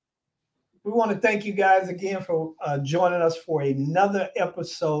we want to thank you guys again for joining us for another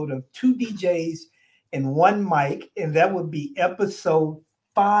episode of Two DJs and One Mic, and that would be episode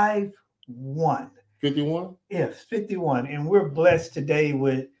 51. 51? Yes, 51. And we're blessed today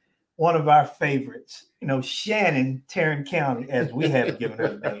with one of our favorites, Shannon Tarrant County, as we have given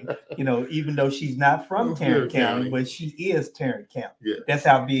her the name, even though she's not from Tarrant County, but she is Tarrant County. Yes. That's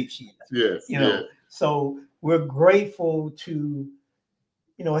how big she is. Yes. Yes. So we're grateful to,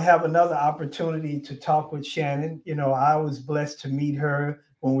 have another opportunity to talk with Shannon. I was blessed to meet her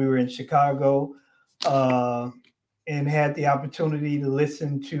when we were in Chicago and had the opportunity to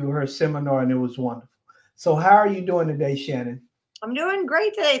listen to her seminar, and it was wonderful. So how are you doing today, Shannon? I'm doing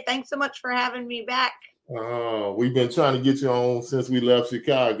great today. Thanks so much for having me back. Oh, we've been trying to get you on since we left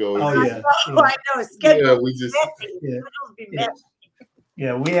Chicago. Oh, yeah. I know. Schedules be messy.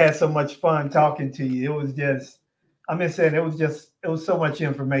 Yeah, we had so much fun talking to you. It was just, it was so much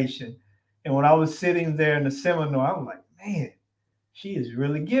information. And when I was sitting there in the seminar, I was like, man, she is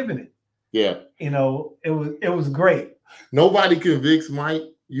really giving it. Yeah. It was great. Nobody convicts Mike.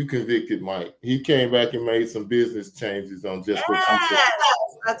 You convicted Mike. He came back and made some business changes on just what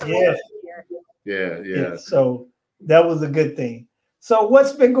you said. Yeah. So that was a good thing. So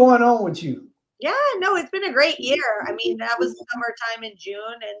what's been going on with you? Yeah, no, it's been a great year. I mean, that was summertime in June.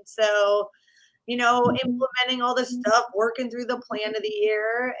 And so, implementing all this stuff, working through the plan of the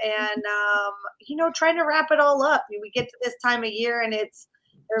year and, trying to wrap it all up. We get to this time of year and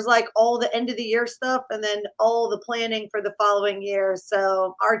there's like all the end of the year stuff and then all the planning for the following year.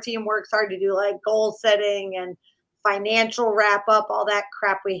 So our team works hard to do like goal setting and financial wrap up, all that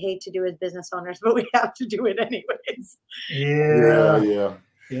crap we hate to do as business owners, but we have to do it anyways. Yeah.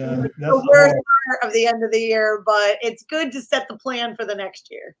 It's the worst part of the end of the year, but it's good to set the plan for the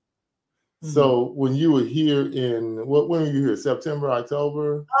next year. So when you were here when were you here? September,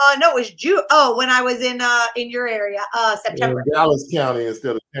 October? No, it was June. Oh, when I was in your area, September. In Dallas County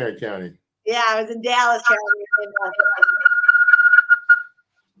instead of Tarrant County. Yeah, I was in Dallas County.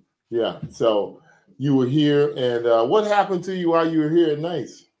 Yeah. So you were here, and what happened to you while you were here at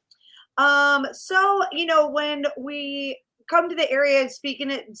NICE? So when we come to the area,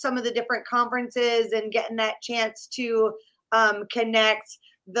 speaking at some of the different conferences and getting that chance to connect.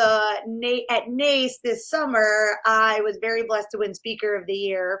 At NACE this summer, I was very blessed to win Speaker of the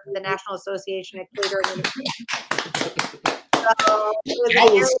Year for the National Association of Catering.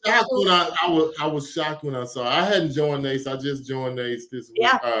 I was shocked when I saw. I hadn't joined NACE. I just joined NACE this week,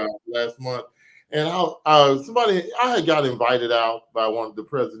 last month, and I had got invited out by one of the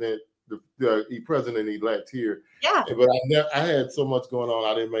president elect here. Yeah. But I had so much going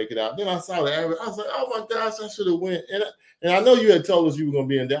on, I didn't make it out. Then I saw the advert. I was like, oh my gosh, I should have went. And I know you had told us you were going to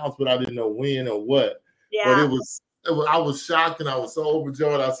be in Dallas, but I didn't know when or what. Yeah. But I was shocked and I was so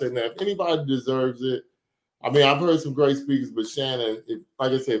overjoyed. I said, now, if anybody deserves it, I mean, I've heard some great speakers, but Shannon,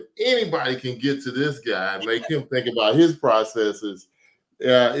 like I said, if anybody can get to this guy and make him think about his processes,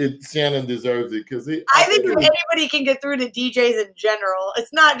 Shannon deserves it because I think if anybody can get through to DJs in general,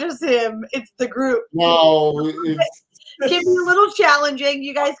 it's not just him; it's the group. No, it can be a little challenging.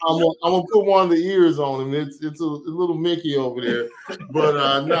 You guys, I'm gonna put one of the ears on him. It's a little Mickey over there,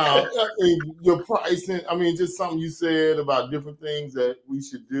 but no, your pricing. I mean, just something you said about different things that we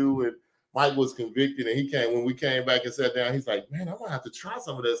should do, and Mike was convicted, and when we came back and sat down, he's like, man, I'm gonna have to try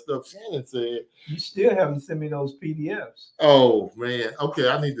some of that stuff Shannon said. You still haven't sent me those PDFs. Oh man, okay,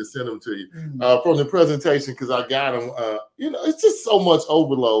 I need to send them to you from the presentation because I got them. It's just so much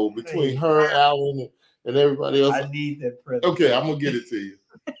overload between her, Alan, and everybody else. I need that presentation. Okay, I'm gonna get it to you.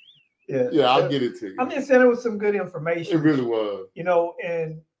 Yeah, I'll get it to you. I'm just saying it was some good information. It really was.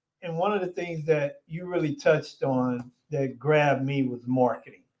 And one of the things that you really touched on that grabbed me was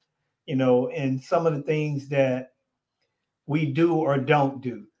marketing. And some of the things that we do or don't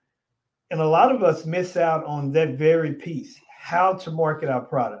do. And a lot of us miss out on that very piece, how to market our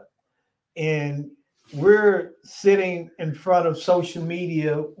product. And we're sitting in front of social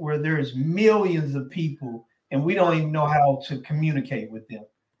media where there's millions of people and we don't even know how to communicate with them.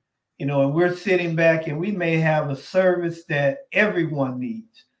 And we're sitting back and we may have a service that everyone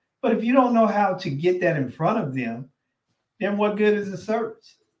needs. But if you don't know how to get that in front of them, then what good is the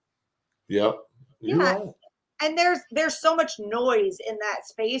service? Yep. And there's so much noise in that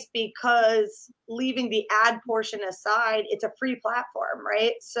space because leaving the ad portion aside, it's a free platform,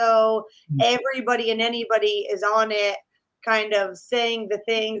 right? So everybody and anybody is on it kind of saying the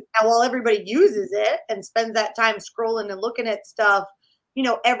things. And while everybody uses it and spends that time scrolling and looking at stuff,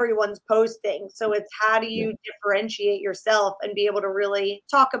 everyone's posting. So it's how do you differentiate yourself and be able to really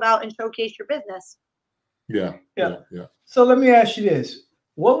talk about and showcase your business? Yeah. So let me ask you this.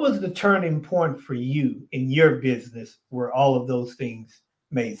 What was the turning point for you in your business where all of those things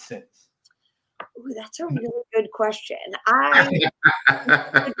made sense? Ooh, that's a really good question.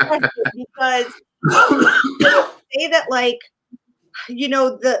 Good question because I would say that like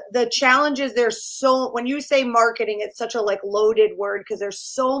the challenges there's so when you say marketing it's such a like loaded word because there's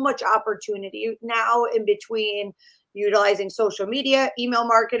so much opportunity now in between utilizing social media, email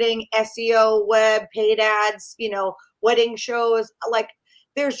marketing, SEO, web, paid ads, wedding shows, like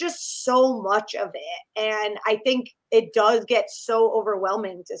there's just so much of it, and I think it does get so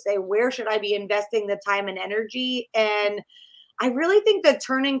overwhelming to say where should I be investing the time and energy. And I really think the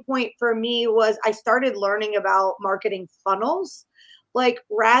turning point for me was I started learning about marketing funnels. Like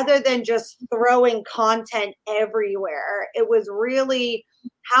rather than just throwing content everywhere, it was really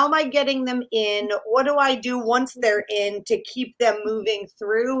how am I getting them in? What do I do once they're in to keep them moving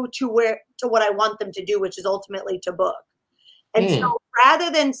through to what I want them to do, which is ultimately to book. And so Mm. rather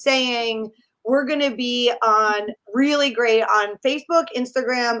than saying we're going to be on really great on Facebook,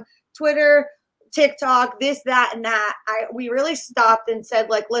 Instagram, Twitter, TikTok, this, that, and that, we really stopped and said,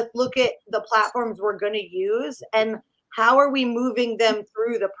 like, let's look at the platforms we're going to use and how are we moving them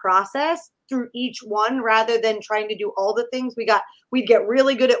through the process through each one rather than trying to do all the things we'd get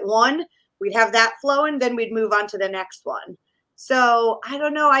really good at one, we'd have that flowing, then we'd move on to the next one. So I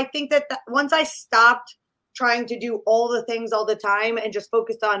don't know. I think that once I stopped trying to do all the things all the time and just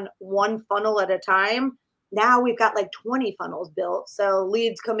focused on one funnel at a time, now we've got like 20 funnels built. So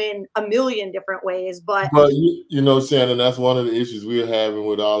leads come in a million different ways. But But Shannon, that's one of the issues we're having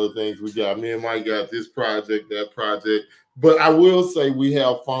with all the things we got. Me and Mike got this project, that project. But I will say we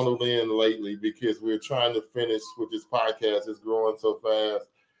have funneled in lately because we're trying to finish with this podcast. It's growing so fast.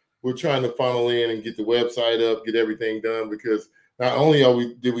 We're trying to funnel in and get the website up, get everything done because not only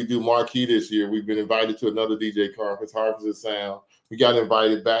did we do Marquee this year, we've been invited to another DJ conference, Harvest of Sound. We got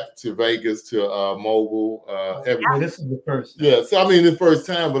invited back to Vegas to Mobile. This is the first time. Yeah, so I mean the first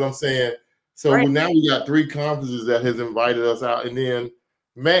time, but I'm saying so right. now we got 3 conferences that has invited us out, and then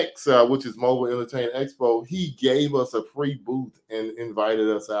Max, which is Mobile Entertainment Expo, he gave us a free booth and invited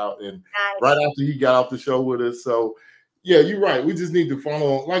us out, and right after he got off the show with us. So yeah, you're right. We just need to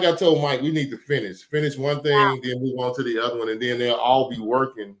funnel. Like I told Mike, we need to finish one thing, then move on to the other one, and then they'll all be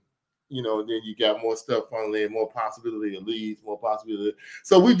working. Then you got more stuff funneling, more possibility of leads, more possibility.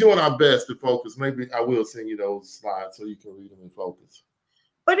 So we're doing our best to focus. Maybe I will send you those slides so you can read them and focus.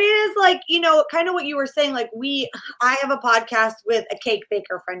 But it is like, kind of what you were saying. Like I have a podcast with a cake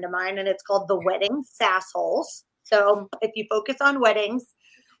baker friend of mine, and it's called The Wedding Sassholes. So if you focus on weddings,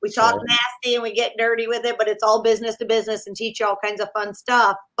 we talk nasty and we get dirty with it, but it's all business to business and teach you all kinds of fun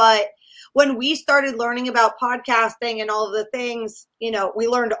stuff. But when we started learning about podcasting and all of the things, we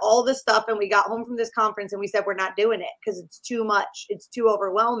learned all this stuff and we got home from this conference and we said, we're not doing it because it's too much. It's too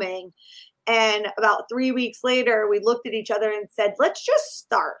overwhelming. And about 3 weeks later, we looked at each other and said, let's just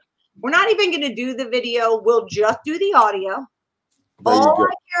start. We're not even going to do the video. We'll just do the audio. All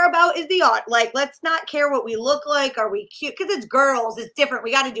I care about is the art. Like, let's not care what we look like. Are we cute? Because it's girls. It's different.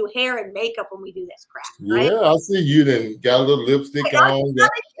 We got to do hair and makeup when we do this crap. Right? Yeah, I see you then got a little lipstick on. Gotta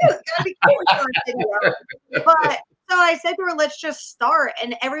be cute. But so I said to her, let's just start.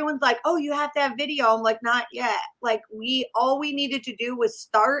 And everyone's like, oh, you have to have video. I'm like, not yet. Like all we needed to do was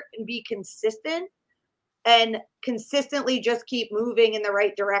start and be consistent. And consistently just keep moving in the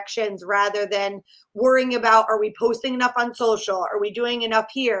right directions rather than worrying about, are we posting enough on social? Are we doing enough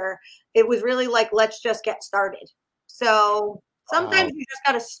here? It was really like, let's just get started. So sometimes you just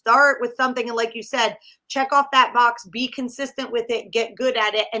got to start with something. And like you said, check off that box, be consistent with it, get good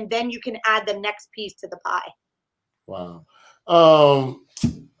at it. And then you can add the next piece to the pie. Wow.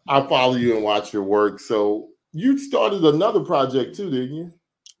 I follow you and watch your work. So you started another project too, didn't you?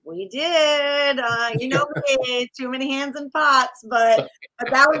 We did. Too many hands and pots, but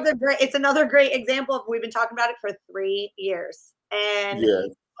that was it's another great example of, we've been talking about it for 3 years. And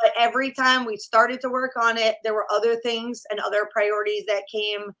but every time we started to work on it, there were other things and other priorities that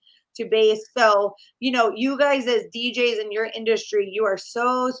came to base. So, you guys as DJs in your industry, you are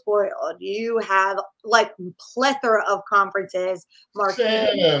so spoiled. You have like plethora of conferences.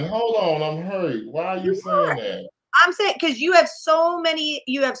 Shannon, hold on. I'm hurried. Why are you saying that? I'm saying because you have so many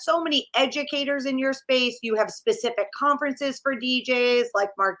educators in your space. You have specific conferences for DJs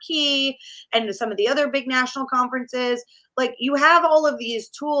like Marquee and some of the other big national conferences. Like, you have all of these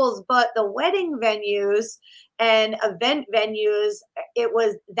tools, but the wedding venues and event venues,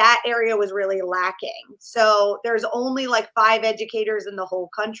 that area was really lacking. So there's only like 5 educators in the whole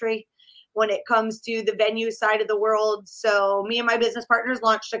country when it comes to the venue side of the world. So me and my business partners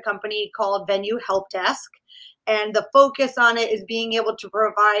launched a company called Venue Help Desk. And the focus on it is being able to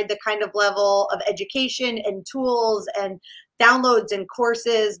provide the kind of level of education and tools and downloads and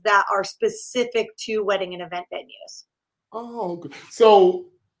courses that are specific to wedding and event venues. Oh, okay. So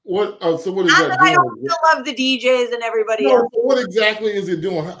what? So what is Not that that I don't doing? still love the DJs and everybody No, else. so what exactly is it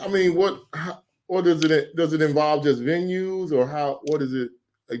doing? I mean, what does it involve? Just venues, or how? What is it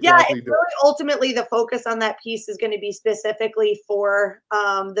Yeah, exactly it's doing? really ultimately the focus on that piece is going to be specifically for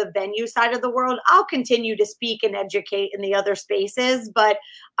the venue side of the world. I'll continue to speak and educate in the other spaces, but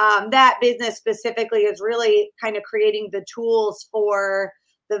that business specifically is really kind of creating the tools for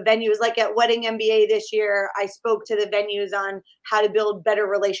the venues. Like at Wedding MBA this year, I spoke to the venues on how to build better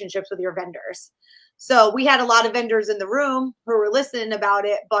relationships with your vendors. So we had a lot of vendors in the room who were listening about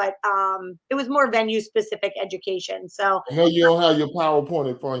it, but it was more venue specific education. So I know you don't have your PowerPoint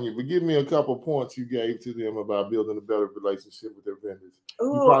in front of you, but give me a couple points you gave to them about building a better relationship with their vendors.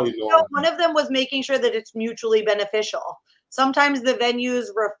 You ooh, probably know. one of them was making sure that it's mutually beneficial. Sometimes the venues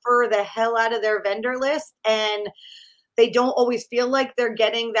refer the hell out of their vendor list and they don't always feel like they're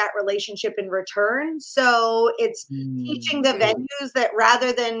getting that relationship in return. So it's teaching the venues that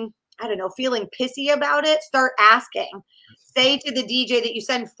rather than, I don't know, feeling pissy about it, start asking. Say to the DJ that you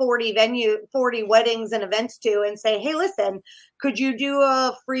send 40 weddings and events to and say, hey, listen, could you do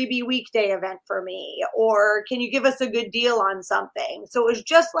a freebie weekday event for me? Or can you give us a good deal on something? So it was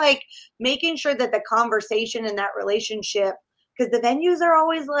just like making sure that the conversation in that relationship, because the venues are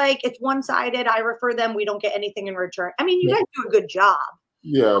always like, it's one-sided. I refer them. We don't get anything in return. I mean, you guys do a good job.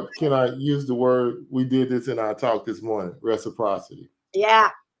 Yeah, can I use the word? We did this in our talk this morning, reciprocity. Yeah.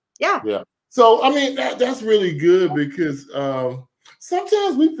 So I mean that's really good because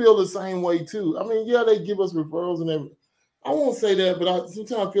sometimes we feel the same way too. I mean, yeah, they give us referrals and everything. I won't say that, but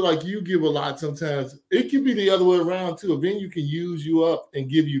sometimes I feel like you give a lot. Sometimes it could be the other way around too. A venue can use you up and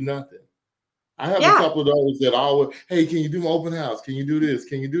give you nothing. I have a couple of those that always, hey, can you do my open house? Can you do this?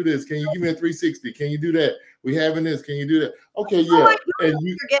 Can you do this? Can you give me a 360? Can you do that? We having this. Can you do that? Okay, yeah. And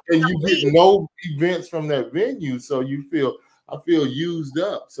you get no events from that venue, so I feel used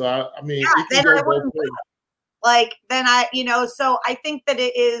up. So I mean, it can go both ways. Like then so I think that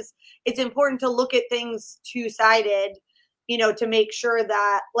it's important to look at things two-sided, to make sure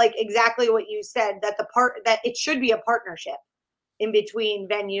that, like exactly what you said, that that it should be a partnership in between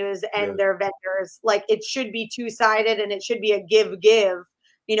venues and their vendors. Like it should be two-sided and it should be a give,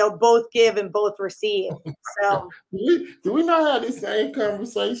 both give and both receive. So do we not have the same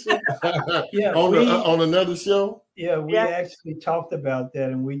conversation Yeah, on another show? Yeah, we actually talked about that,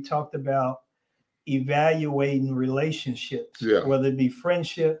 and we talked about evaluating relationships, whether it be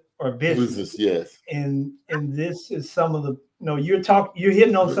friendship or business. Yes. And this is some of the you're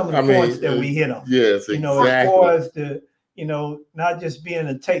hitting on some of the points that we hit on. Yes, exactly. As far as the not just being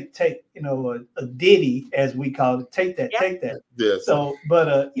a take, a ditty as we call it, take that. Yes. So,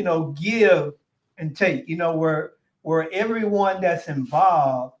 but give and take, where everyone that's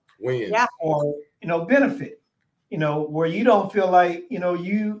involved wins or benefit. Where you don't feel like,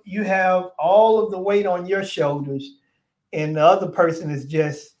 you have all of the weight on your shoulders and the other person is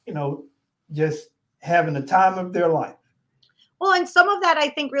just having the time of their life. Well, and some of that I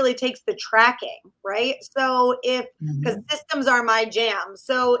think really takes the tracking, right? So because systems are my jam.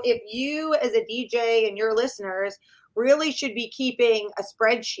 So if you as a DJ and your listeners really should be keeping a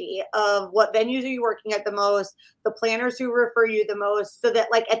spreadsheet of what venues are you working at the most, the planners who refer you the most, so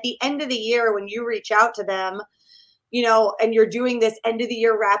that like at the end of the year when you reach out to them, and you're doing this end of the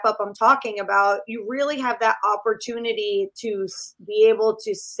year wrap up I'm talking about, you really have that opportunity to be able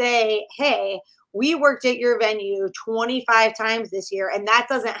to say, hey, we worked at your venue 25 times this year, and that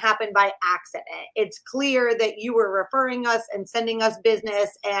doesn't happen by accident. It's clear that you were referring us and sending us business,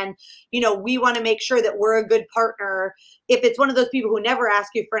 and we want to make sure that we're a good partner. If it's one of those people who never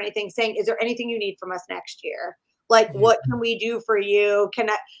ask you for anything, saying, is there anything you need from us next year? Like, what can we do for you?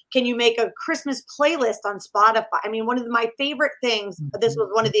 Can you make a Christmas playlist on Spotify? I mean, one of my favorite things, this was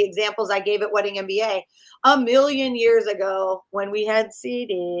one of the examples I gave at Wedding MBA a million years ago when we had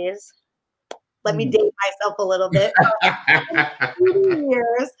CDs. Let me date myself a little bit.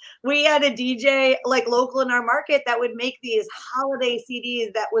 Years, we had a DJ like local in our market that would make these holiday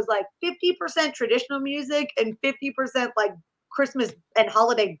CDs that was like 50% traditional music and 50% like Christmas and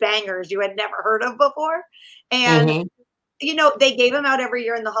holiday bangers you had never heard of before. And they gave them out every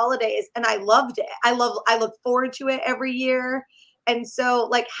year in the holidays, and I loved it. I look forward to it every year. And so,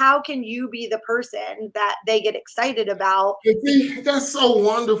 like, how can you be the person that they get excited about? That's so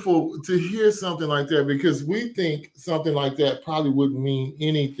wonderful to hear something like that, because we think something like that probably wouldn't mean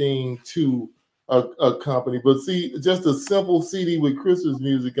anything to a company. But see, just a simple CD with Christmas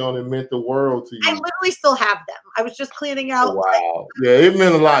music on it meant the world to I you. literally still have them. I was just cleaning out. Wow. Yeah, it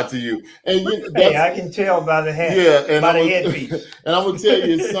meant a lot to you. And Hey, that's I can tell by the hat, yeah, and by I'm the gonna, headpiece. and I'm gonna tell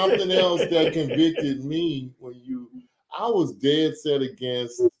you it's something else that convicted me I was dead set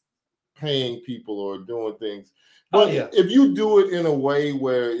against paying people or doing things. Oh But yeah. if you do it in a way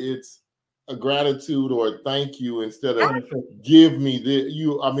where it's a gratitude or a thank you instead of give me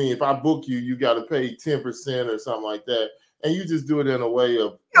I mean, if I book you, you got to pay 10% or something like that. And you just do it in a way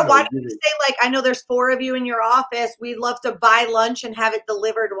of, Yeah, why don't you say, like, I know there's 4 of you in your office. We'd love to buy lunch and have it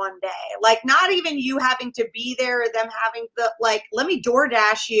delivered one day. Like, not even you having to be there or them having let me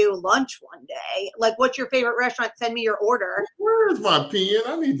DoorDash you lunch one day. Like, what's your favorite restaurant? Send me your order. Where's my pen?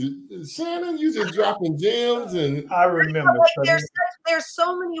 I need to, Shannon, you just dropping gems. And I remember. There's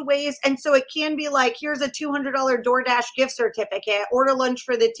so many ways. And so it can be like, here's a $200 DoorDash gift certificate, order lunch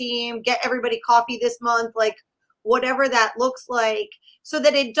for the team, get everybody coffee this month. Like, whatever that looks like, so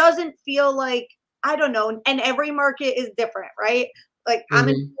that it doesn't feel like, I don't know, and every market is different, right? Like, I'm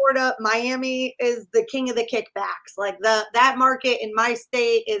in Florida, Miami is the king of the kickbacks. Like, that market in my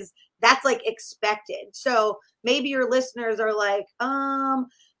state that's like expected. So maybe your listeners are like,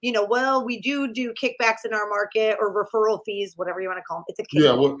 well, we do kickbacks in our market, or referral fees, whatever you want to call them. It's a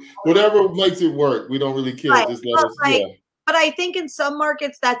kickback. Yeah, whatever makes it work. We don't really care. Right. Just let us, yeah. But I think in some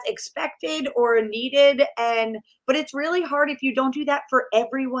markets that's expected or needed, but it's really hard if you don't do that for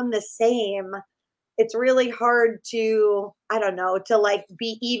everyone the same. It's really hard to, I don't know, to like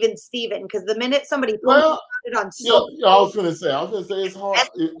be even Steven, because the minute somebody posts it on social, I was gonna say it's hard.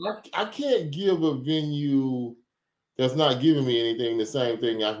 I can't give a venue that's not giving me anything the same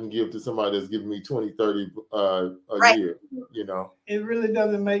thing I can give to somebody that's giving me 20, 30 a year, It really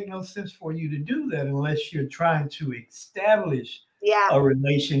doesn't make no sense for you to do that unless you're trying to establish a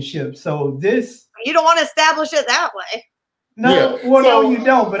relationship. So you don't want to establish it that way. No, no, you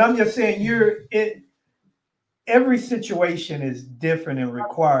don't. But I'm just saying every situation is different and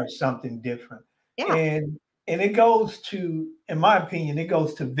requires something different. Yeah. And it goes to, in my opinion, it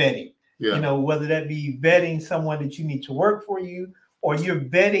goes to vetting. Yeah. Whether that be vetting someone that you need to work for you, or you're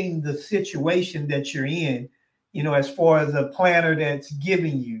vetting the situation that you're in, as far as a planner that's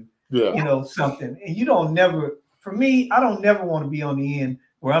giving you, something. And you don't never, for me, I don't never want to be on the end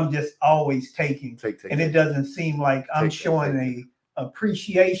where I'm just always taking, and it doesn't seem like I'm showing a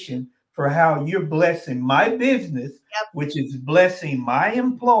appreciation for how you're blessing my business, which is blessing my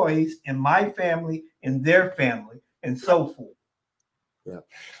employees and my family and their family and so forth. Yeah,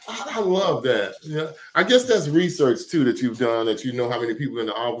 I love that. Yeah, I guess that's research too that you've done. That how many people in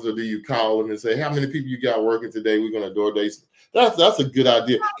the office, or do you call them and say, "How many people you got working today? We're going to DoorDash." That's a good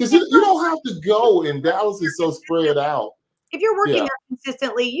idea, because you don't have to go. And Dallas is so spread out. If you're working there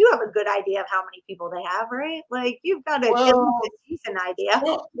consistently, you have a good idea of how many people they have, right? Like, you've got a decent idea.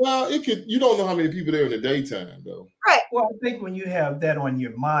 Well, you don't know how many people there in the daytime, though. Right. Well, I think when you have that on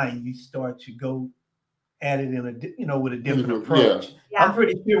your mind, you start to go at it in with a different approach. Yeah. I'm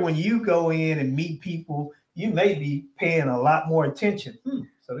pretty sure when you go in and meet people, you may be paying a lot more attention.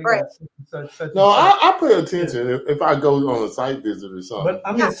 So they got such. No, I pay attention if I go on a site visit or something. But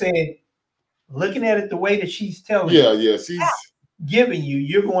I'm just saying, looking at it the way that she's telling you, she's giving you,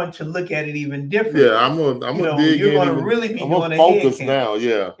 you're going to look at it even different. Yeah, I'm gonna dig you're going to really be doing focus now.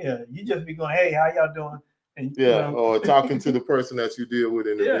 Yeah, you just be going, hey, how y'all doing? And, or talking to the person that you deal with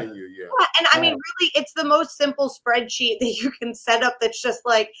in the venue. Yeah, and I mean, really, it's the most simple spreadsheet that you can set up. That's just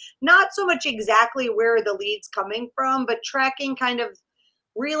like not so much exactly where the lead's coming from, but tracking kind of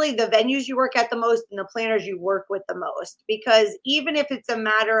really the venues you work at the most and the planners you work with the most. Because even if it's a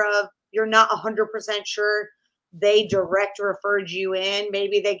matter of you're not 100% sure they direct referred you in,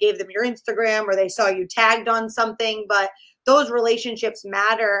 maybe they gave them your Instagram or they saw you tagged on something, but those relationships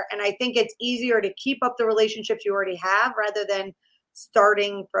matter. And I think it's easier to keep up the relationships you already have rather than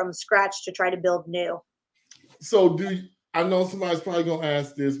starting from scratch to try to build new. So I know somebody's probably going to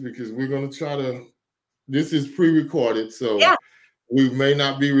ask this, because we're going to try to, this is pre-recorded. So we may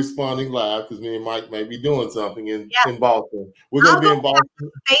not be responding live because me and Mike may be doing something in Boston. We're going to be in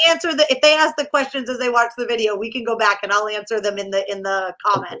Boston. If they ask the questions as they watch the video, we can go back and I'll answer them in the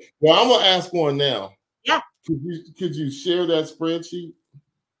comment. Okay. Well, I'm going to ask one now. Yeah. Could you share that spreadsheet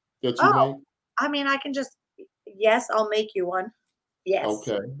that you made? I mean, I can just, I'll make you one. Yes.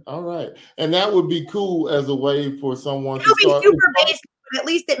 Okay. All right. And that would be cool as a way for someone to start. It'll be super basic, but at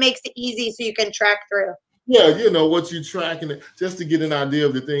least it makes it easy so you can track through. Yeah, what you track, and just to get an idea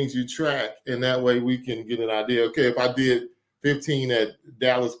of the things you track, and that way we can get an idea. Okay, if I did 15 at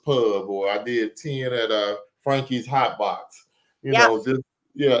Dallas Pub, or I did 10 at Frankie's Hot Box,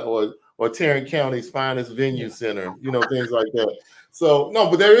 or or Tarrant County's finest venue center, things like that. So, no,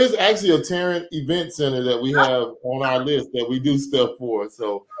 but there is actually a Tarrant event center that we have on our list that we do stuff for.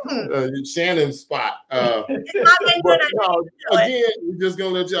 So, Shannon's spot. But no, again, we're just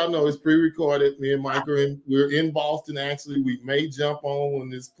going to let y'all know it's pre-recorded. Me and Mike we're in Boston, actually. We may jump on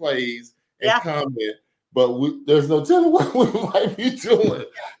when this plays and comment. But there's no telling what we might be doing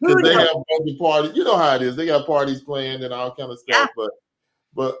because they have a bunch of parties. You know how it is. They got parties planned and all kind of stuff.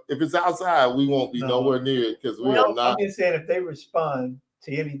 But if it's outside, we won't be nowhere near it because we are not. I'm just saying if they respond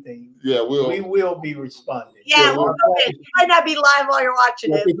to anything, we will be responding. Yeah, you might not be live while you're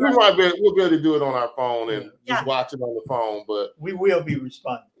watching it. We'll be able to do it on our phone and just watch it on the phone. But we will be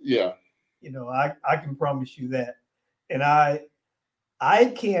responding. Yeah. I can promise you that. And I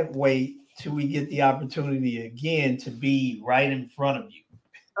can't wait till we get the opportunity again to be right in front of you.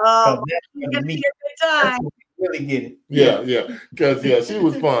 Oh, it's gonna be a good time. Really get it. Yeah. Because she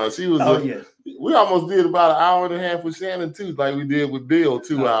was fun. She was. We almost did about an hour and a half with Shannon too, like we did with Bill,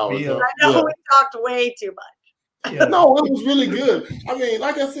 2 hours. Bill. I know we talked way too much. Yeah. No, it was really good. I mean,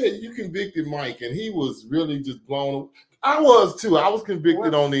 like I said, you convicted Mike, and he was really just blown. I was too. I was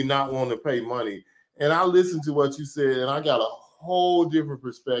convicted on the not wanting to pay money, and I listened to what you said, and I got a whole different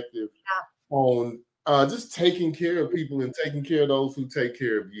perspective on just taking care of people and taking care of those who take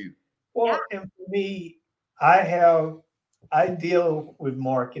care of you. Well, and for me, I deal with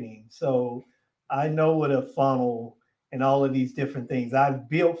marketing, so I know what a funnel and all of these different things. I've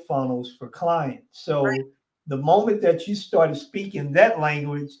built funnels for clients. So the moment that you started speaking that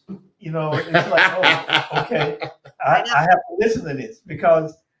language, it's like, oh, okay, I have to listen to this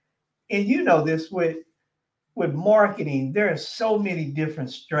because, and this with marketing, there are so many different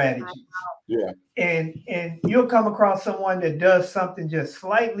strategies. Yeah. And you'll come across someone that does something just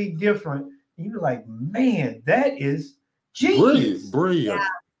slightly different. And you're like, man, that is genius. Brilliant. Yeah.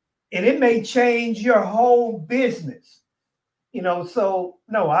 And it may change your whole business. So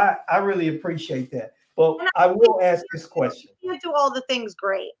no, I really appreciate that. But I will ask this question. You can't do all the things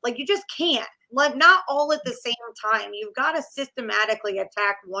great. Like you just can't. Like not all at the same time. You've got to systematically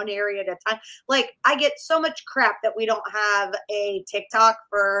attack one area at a time. Like I get so much crap that we don't have a TikTok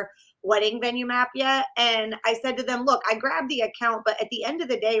for wedding venue map yet. And I said to them, look, I grabbed the account, but at the end of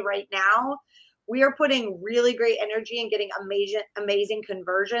the day right now, we are putting really great energy and getting amazing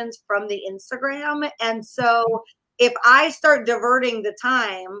conversions from the Instagram. And so if I start diverting the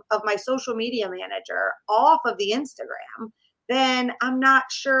time of my social media manager off of the Instagram, then I'm not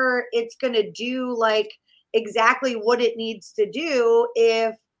sure it's going to do like exactly what it needs to do.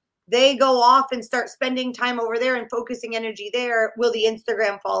 If they go off and start spending time over there and focusing energy there, will the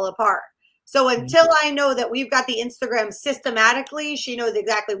Instagram fall apart? So until I know that we've got the Instagram systematically, she knows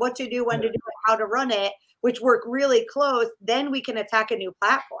exactly what to do, when to do it, how to run it, which work really close, then we can attack a new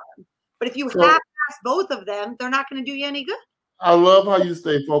platform. But if you half-ass both of them, they're not going to do you any good. I love how you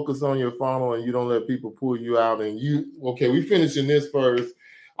stay focused on your funnel and you don't let people pull you out. And we finishing this first.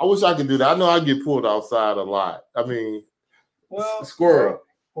 I wish I could do that. I know I get pulled outside a lot. I mean, squirrel.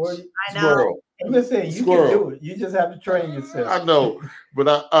 I know. Squirrel. Listen, you can do it. You just have to train yourself. I know.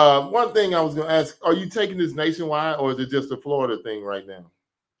 But one thing I was going to ask, are you taking this nationwide or is it just a Florida thing right now?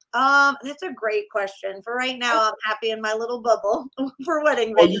 That's a great question. For right now, I'm happy in my little bubble for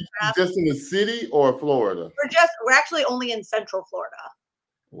wedding Are venue. you just in the city or Florida? We're actually only in Central Florida.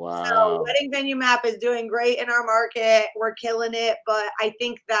 Wow. So wedding venue map is doing great in our market. We're killing it. But I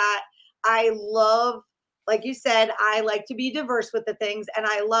think that I love, like you said, I like to be diverse with the things, and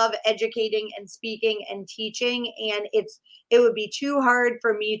I love educating and speaking and teaching. And it would be too hard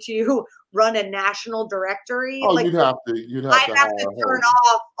for me to run a national directory. Oh, like, I'd have to turn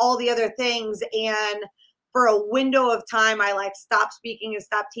off all the other things. And for a window of time, I like stop speaking and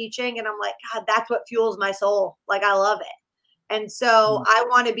stop teaching. And I'm like, God, that's what fuels my soul. Like, I love it. And so I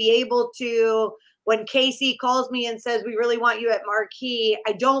want to be able to, when Casey calls me and says, we really want you at Marquee,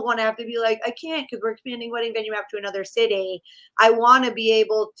 I don't want to have to be like, I can't because we're expanding wedding venue map to another city. I want to be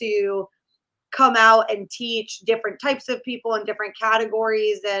able to come out and teach different types of people in different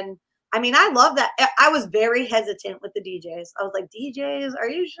categories. And I mean, I love that. I was very hesitant with the DJs. I was like, DJs, are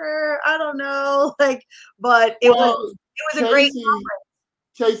you sure? I don't know. But it was a great conference.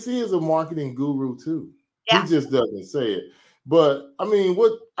 Casey is a marketing guru too. Yeah. He just doesn't say it. But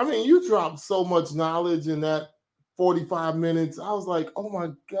you dropped so much knowledge in that 45 minutes. I was like, oh my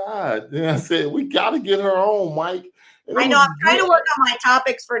God. And I said, we got to get her on, Mike. I know. I'm trying to work on my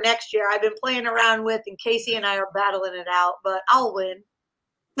topics for next year. I've been playing around with, and Casey and I are battling it out, but I'll win.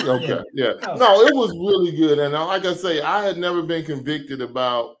 Okay. Yeah. No, it was really good. And like I say, I had never been convicted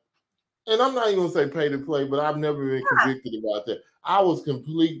about, and I'm not even going to say pay to play, but I've never been convicted about that. I was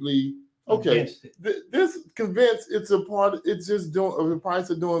completely Okay, against it. this convince it's a part. It's just doing the price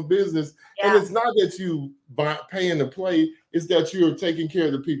of doing business, and it's not that you paying to play. It's that you're taking care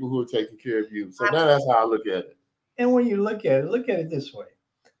of the people who are taking care of you. So now that's how I look at it. And when you look at it this way: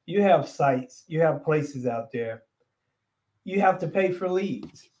 you have sites, you have places out there. You have to pay for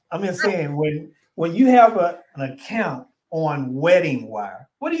leads. I'm just saying when you have an account on Wedding Wire,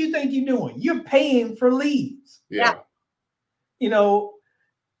 what do you think you're doing? You're paying for leads. Yeah. You know,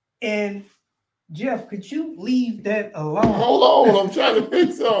 and Jeff, could you leave that alone? Hold on, I'm trying to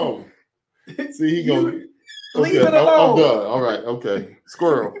fix something. See, he gonna leave it alone. I'm done. All right, okay.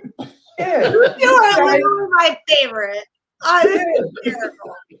 Squirrel. Yeah. You are literally my favorite.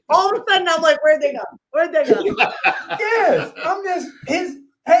 All of a sudden, I'm like, where'd they go? Where'd they go? Yes, I'm just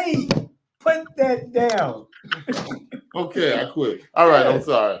hey, put that down. Okay, I quit. All right, I'm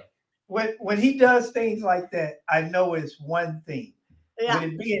sorry. When he does things like that, I know it's one thing. Yeah.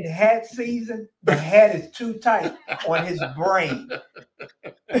 With it being hat season, the hat is too tight on his brain.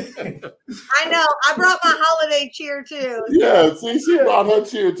 I know. I brought my holiday cheer too. Yeah, see, she brought her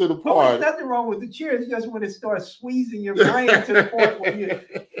cheer to the party. Oh, there's nothing wrong with the cheer. It's just when it starts squeezing your brain to the point where you.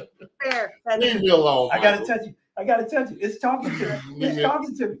 Fair. Leave me alone. I gotta touch you. It's talking to me. It's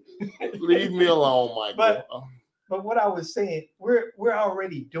talking to me. Leave me alone, Michael. But what I was saying, we're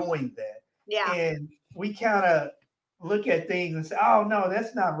already doing that. Yeah. And we kind of look at things and say, oh no,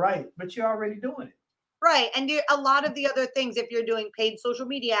 that's not right. But you're already doing it. Right. And a lot of the other things, if you're doing paid social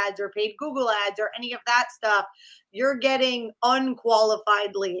media ads or paid Google ads or any of that stuff, you're getting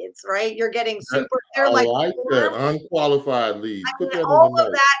unqualified leads, right? You're getting they're like that, unqualified leads. I mean, all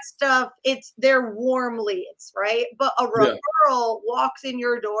of that stuff, they're warm leads, right? But a referral walks in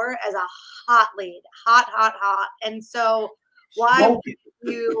your door as a hot lead, hot. And so why would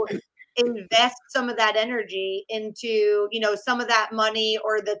you invest some of that energy into, some of that money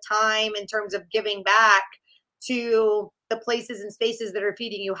or the time in terms of giving back to the places and spaces that are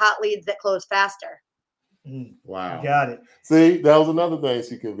feeding you hot leads that close faster? Wow. Got it. See, that was another thing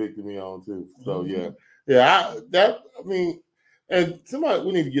she convicted me on too. So and somebody,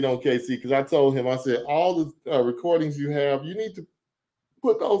 we need to get on KC because I told him, I said, all the recordings you have, you need to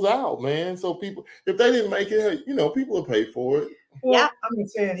put those out, man. So people, if they didn't make it, people will pay for it. Well, I'm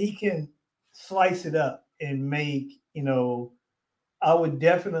saying he can slice it up and make, I would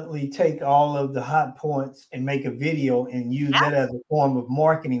definitely take all of the hot points and make a video and use that as a form of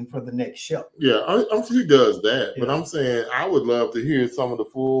marketing for the next show. Yeah, I'm sure he does that, but I'm saying I would love to hear some of the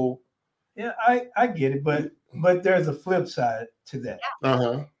full. Yeah, I get it, but there's a flip side to that.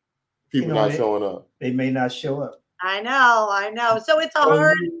 People not showing up. They may not show up. I know. So it's a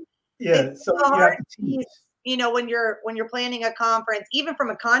hard. It's so a hard piece. When you're planning a conference, even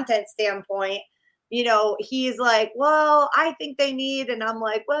from a content standpoint, he's like, well, I think they need, and I'm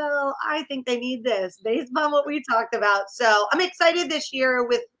like, well, I think they need this based on what we talked about. So I'm excited this year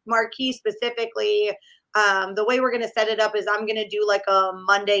with Marquis specifically. The way we're going to set it up is I'm going to do like a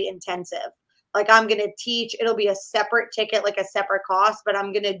Monday intensive. Like I'm going to teach, it'll be a separate ticket, like a separate cost, but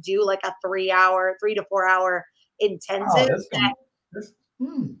I'm going to do like a 3 to 4 hour intensive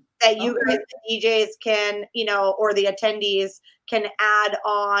that you guys, the DJs can, or the attendees can add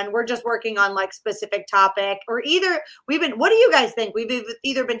on. We're just working on like specific topic or what do you guys think? We've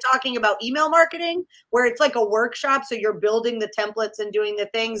either been talking about email marketing where it's like a workshop. So you're building the templates and doing the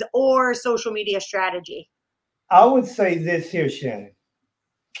things, or social media strategy. I would say this here, Shannon.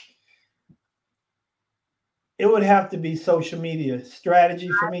 It would have to be social media strategy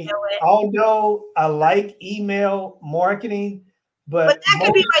for me. Although I like email marketing, but that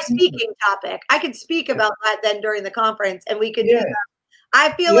could be my speaking topic. I could speak about that then during the conference, and we could do that.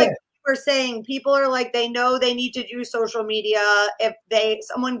 I feel like we're saying people are like, they know they need to do social media. If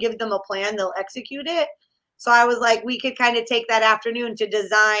someone gives them a plan, they'll execute it. So I was like, we could kind of take that afternoon to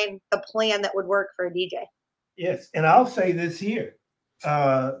design the plan that would work for a DJ. Yes, and I'll say this here.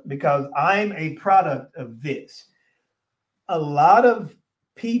 Because I'm a product of this. A lot of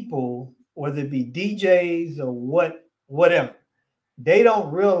people, whether it be DJs or whatever, they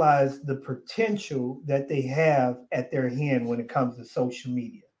don't realize the potential that they have at their hand when it comes to social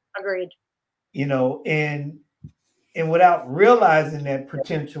media. Agreed. And without realizing that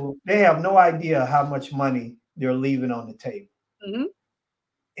potential, they have no idea how much money they're leaving on the table. Mm-hmm.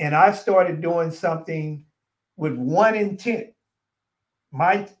 And I started doing something with one intent.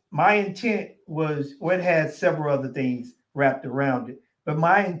 My intent was, it had several other things wrapped around it, but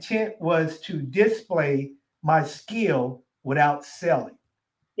my intent was to display my skill without selling.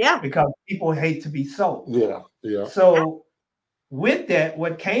 Yeah. Because people hate to be sold. Yeah. So with that,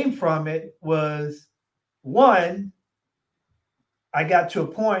 what came from it was, one, I got to a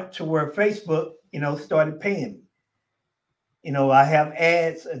point to where Facebook, started paying me. I have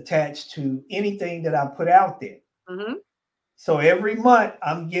ads attached to anything that I put out there. Mm-hmm. So every month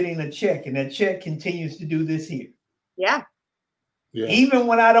I'm getting a check, and that check continues to do this here. Yeah. Even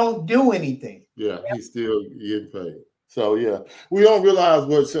when I don't do anything. Yeah, he's still getting paid. So yeah, we don't realize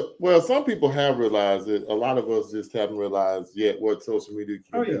well, some people have realized it. A lot of us just haven't realized yet what social media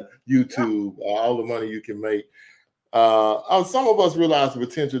can do. YouTube, all the money you can make. Some of us realized the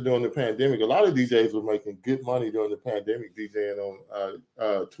potential during the pandemic. A lot of DJs were making good money during the pandemic DJing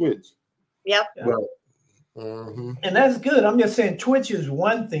on Twitch. Yep. And that's good. I'm just saying Twitch is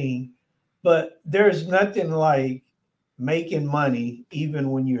one thing, but there's nothing like making money even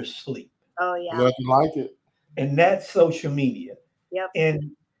when you're asleep. Oh yeah. Nothing like it. And that's social media. Yep.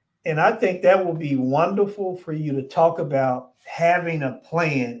 And I think that will be wonderful for you to talk about having a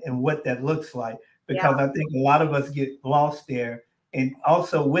plan and what that looks like, because I think a lot of us get lost there. And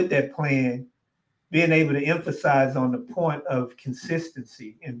also with that plan, being able to emphasize on the point of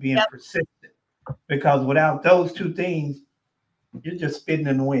consistency and being persistent, because without those two things, you're just spitting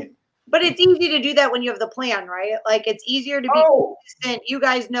in the wind. But it's easy to do that when you have the plan, right? Like it's easier to be consistent. You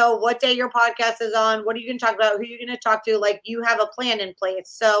guys know what day your podcast is on, what are you going to talk about, who you're going to talk to. Like you have a plan in place.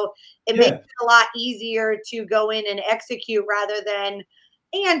 So it makes it a lot easier to go in and execute rather than,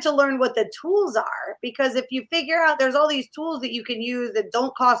 and to learn what the tools are. Because if you figure out there's all these tools that you can use that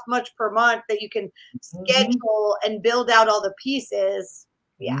don't cost much per month, that you can schedule and build out all the pieces.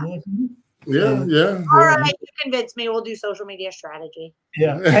 Yeah. Mm-hmm. Yeah. All right, you convinced me. We'll do social media strategy.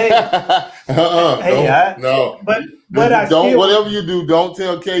 Yeah. Hey. No. But I don't. Whatever you do, don't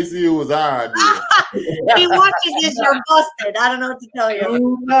tell Casey it was our idea. If he watches this, you're busted. I don't know what to tell you.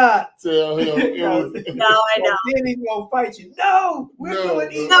 Do not tell him. No, I know. Then he's gonna fight you. No, we're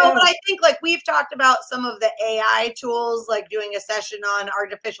doing email. No, but I think like we've talked about some of the AI tools, like doing a session on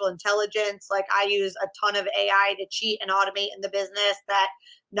artificial intelligence. Like I use a ton of AI to cheat and automate in the business that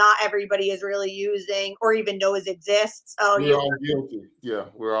not everybody is really using or even knows exists. Oh, we're all guilty. Yeah,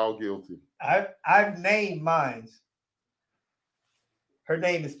 we're all guilty. I've named mine. Her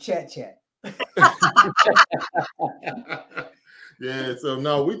name is Chat. Yeah, so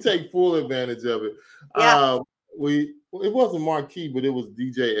no, we take full advantage of it. It wasn't Marquis, but it was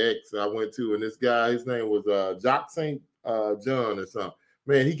DJ X I went to, and this guy, his name was Jock St. John or something.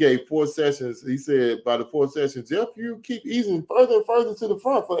 Man, he gave 4 sessions. He said by the 4 sessions, Jeff, you keep easing further and further to the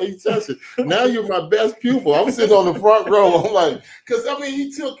front for each session. Now you're my best pupil. I'm sitting on the front row. I'm like, because I mean,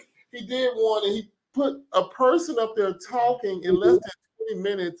 he did one and he put a person up there talking in less than 20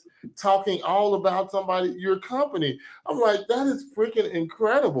 minutes, talking all about your company. I'm like, that is freaking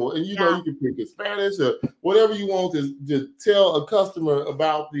incredible. And you know, you can pick in Spanish or whatever you want to tell a customer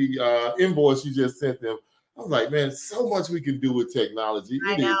about the invoice you just sent them. I was like, man, so much we can do with technology.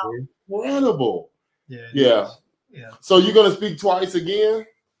 It is incredible. Yeah. So you're going to speak twice again?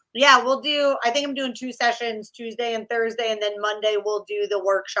 Yeah, I think I'm doing 2 sessions, Tuesday and Thursday, and then Monday we'll do the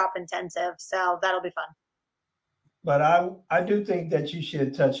workshop intensive. So that'll be fun. But I do think that you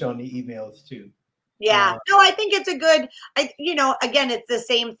should touch on the emails too. Yeah, no, I think it's a good, again, it's the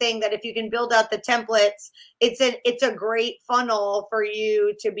same thing that if you can build out the templates, it's a great funnel for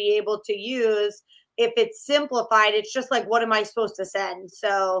you to be able to use. If it's simplified, it's just like, what am I supposed to send?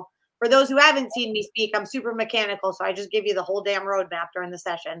 So for those who haven't seen me speak, I'm super mechanical. So I just give you the whole damn roadmap during the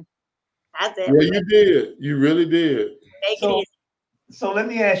session. That's it. Yeah, you did. You really did. Make it easy. So let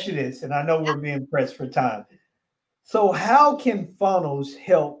me ask you this, and I know we're being pressed for time. So how can funnels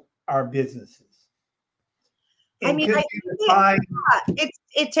help our businesses? I mean,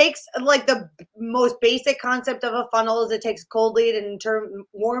 it takes like the most basic concept of a funnel is it takes a cold lead and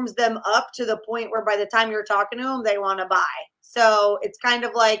warms them up to the point where by the time you're talking to them, they want to buy. So it's kind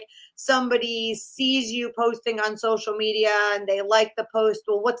of like somebody sees you posting on social media and they like the post.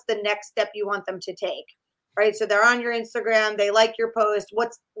 Well, what's the next step you want them to take? Right. So they're on your Instagram. They like your post.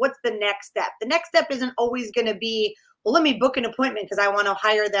 What's the next step? The next step isn't always going to be, well, let me book an appointment because I want to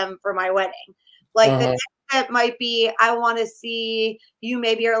hire them for my wedding. Like the next step might be, I want to see you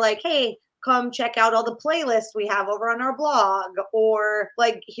maybe are like, hey, come check out all the playlists we have over on our blog, or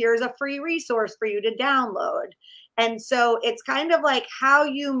like, here's a free resource for you to download. And so it's kind of like how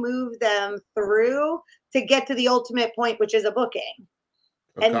you move them through to get to the ultimate point, which is a booking.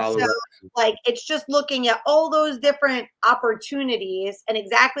 And so like, it's just looking at all those different opportunities and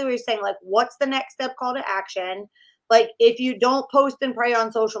exactly what you're saying, like, what's the next step call to action? Like, if you don't post and pray on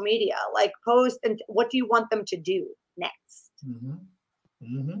social media, like post and what do you want them to do next?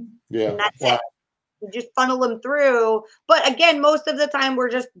 Yeah. And that's it. You just funnel them through. But again, most of the time we're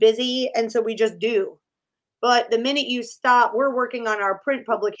just busy. And so we just do. But the minute you stop, we're working on our print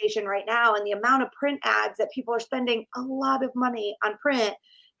publication right now, and the amount of print ads that people are spending a lot of money on print.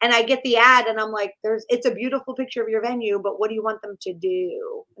 And I get the ad and I'm like, it's a beautiful picture of your venue, but what do you want them to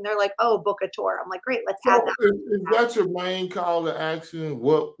do? And they're like, oh, book a tour. I'm like, great, let's add So that. is that your main call to action?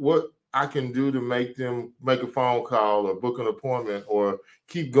 What I can do to make them make a phone call or book an appointment or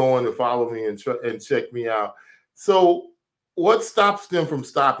keep going to follow me and check me out. So what stops them from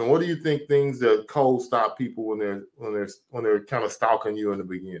stopping? What do you think things that cold stop people when they're kind of stalking you in the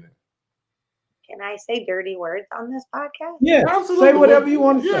beginning? Can I say dirty words on this podcast? Yeah, Absolutely. say whatever you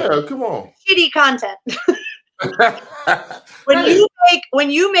want to say. Yeah, come on. Shitty content. When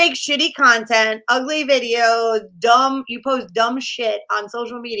you make shitty content, ugly videos, you post dumb shit on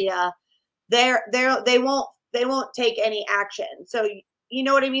social media, they won't take any action. So you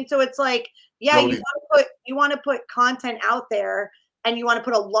know what I mean? So it's like, yeah, you want to put content out there, and you want to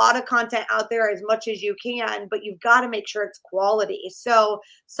put a lot of content out there as much as you can, but you've got to make sure it's quality. So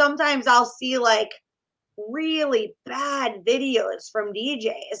sometimes I'll see like really bad videos from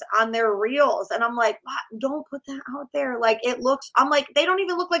DJs on their reels, and I'm like, what? Don't put that out there. Like I'm like, they don't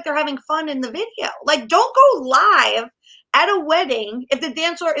even look like they're having fun in the video. Like, don't go live at a wedding if the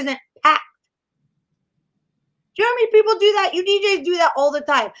dance floor isn't packed. Do you know how many people do that? You DJs do that all the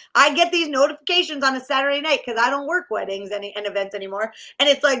time. I get these notifications on a Saturday night because I don't work weddings and events anymore. And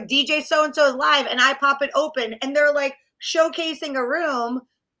it's like DJ so-and-so is live, and I pop it open and they're like showcasing a room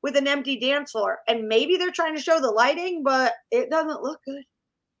with an empty dance floor. And maybe they're trying to show the lighting, but it doesn't look good.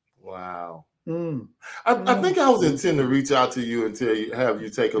 Wow. I think I was intending to reach out to you and have you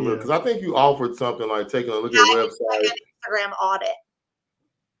take a look, because I think you offered something like taking a look at website. Like an Instagram audit.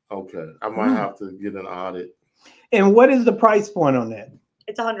 Okay. I might have to get an audit. And what is the price point on that?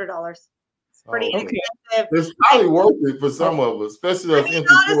 It's $100. It's pretty expensive. It's probably worth it for some of us, especially those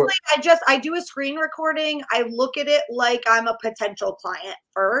honestly, I do a screen recording. I look at it like I'm a potential client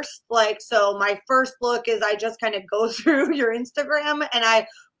first. Like, so my first look is I just kind of go through your Instagram and I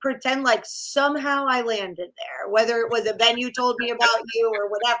pretend like somehow I landed there, whether it was a venue told me about you or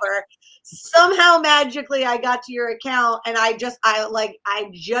whatever. Somehow magically I got to your account, and I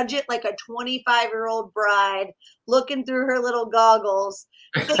judge it like a 25-year-old bride looking through her little goggles.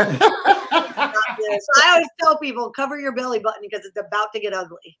 So I always tell people, cover your belly button because it's about to get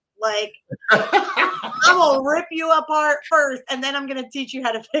ugly. Like, I'm gonna rip you apart first, and then I'm gonna teach you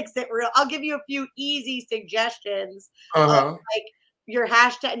how to fix it real. I'll give you a few easy suggestions, like your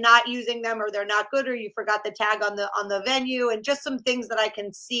hashtag, not using them, or they're not good, or you forgot the tag on the venue, and just some things that I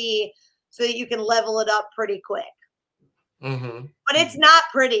can see so that you can level it up pretty quick. But it's not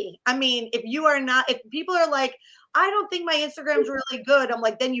pretty. I mean, if people are like, I don't think my Instagram's really good, I'm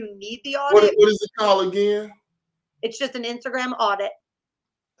like, then you need the audit. What is it called again? It's just an Instagram audit.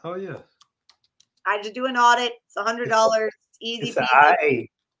 Oh yeah. I just do an audit. It's $100. It's easy. It's an IA.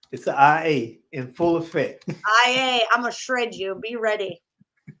 It's an IA in full effect. IA, I'm gonna shred you. Be ready.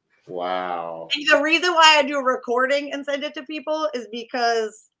 Wow. And the reason why I do a recording and send it to people is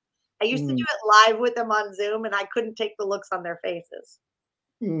because I used to do it live with them on Zoom, and I couldn't take the looks on their faces.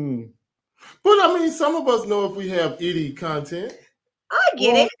 But I mean, some of us know if we have idiot content. I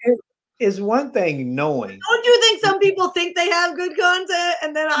get it. It's one thing knowing. Don't you think some people think they have good content,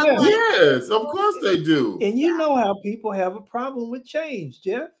 and then I'm like, yes, of course they do. And you know how people have a problem with change,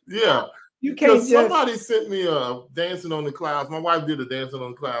 Jeff. Yeah. You can't somebody sent me a Dancing on the Clouds. My wife did a Dancing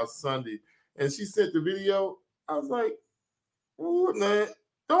on the Clouds Sunday, and she sent the video. I was like, oh, man,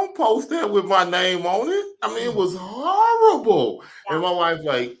 don't post that with my name on it. I mean, it was horrible. Yeah. And my wife's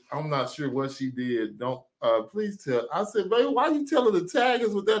like, I'm not sure what she did. Don't please tell. I said, baby, why are you telling the tag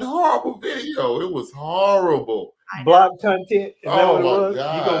us with that horrible video? It was horrible. Block content? Is that what it was?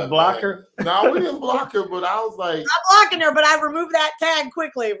 God, you gonna block her? No, we didn't block her, but I was like, I'm blocking her, but I removed that tag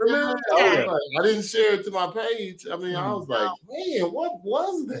quickly. I didn't share it to my page. I mean, I was like, man, what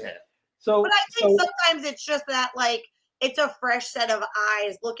was that? But I think sometimes it's just that, like, it's a fresh set of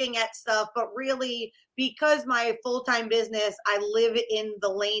eyes looking at stuff, but really, because my full-time business, I live in the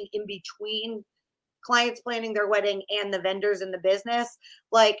lane in between clients planning their wedding and the vendors in the business.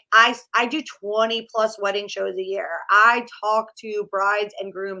 Like, I do 20 plus wedding shows a year. I talk to brides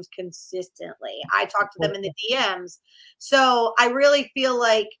and grooms consistently. I talk to them in the DMs. So I really feel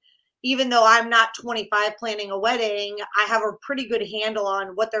like, even though I'm not 25 planning a wedding, I have a pretty good handle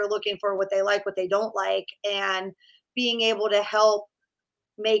on what they're looking for, what they like, what they don't like, and being able to help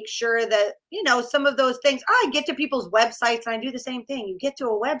make sure that, you know, some of those things, I get to people's websites and I do the same thing. You get to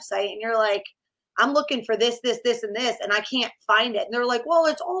a website and you're like, I'm looking for this, and this, and I can't find it. And they're like, well,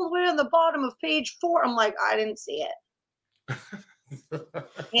 it's all the way on the bottom of page 4. I'm like, I didn't see it.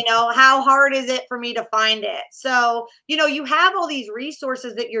 You know, how hard is it for me to find it? So, you know, you have all these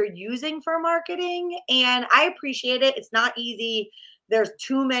resources that you're using for marketing, and I appreciate it. It's not easy. There's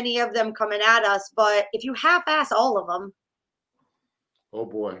too many of them coming at us, but if you half-ass all of them, Oh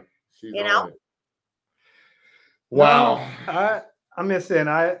boy, she's you on know, it. Wow. No, I'm just saying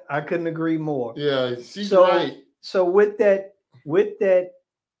I couldn't agree more. Yeah, she's So right. so with that that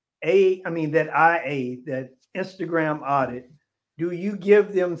that Instagram audit, do you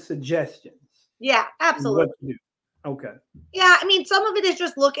give them suggestions yeah, on what absolutely. to do? Okay. Yeah, I mean, some of it is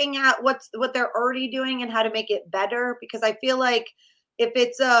just looking at what they're already doing and how to make it better. Because I feel like if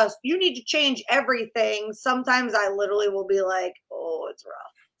it's you need to change everything, sometimes I literally will be like, oh, it's rough.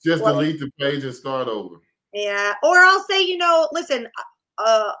 Just Like, delete the page and start over. yeah, or I'll say, you know, listen,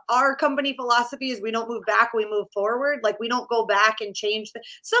 our company philosophy is we don't move back, we move forward. Like we don't go back and change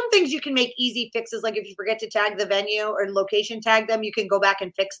some things. You can make easy fixes, like if you forget to tag the venue or location tag them, you can go back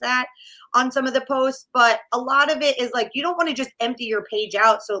and fix that on some of the posts. But a lot of it is like you don't want to just empty your page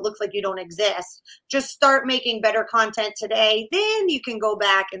out so it looks like you don't exist. Just start making better content today, then you can go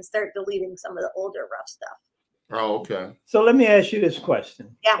back and start deleting some of the older rough stuff. Oh, okay. So let me ask you this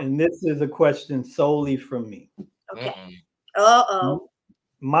question. Yeah. And this is a question solely from me. Okay. Mm-mm. Uh-oh.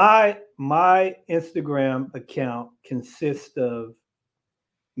 My Instagram account consists of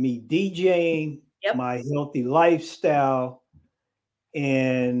me DJing, Yep. my healthy lifestyle,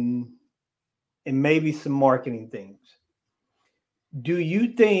 and maybe some marketing things. Do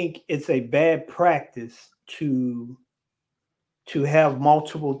you think it's a bad practice to have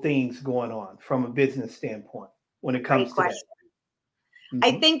multiple things going on from a business standpoint when it Great comes to that? question.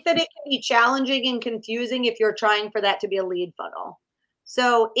 I Mhm. think that it can be challenging and confusing if you're trying for that to be a lead funnel.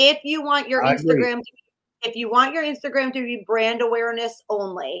 So if you want your I agree. Instagram if you want your Instagram to be brand awareness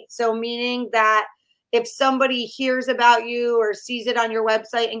only, so meaning that if somebody hears about you or sees it on your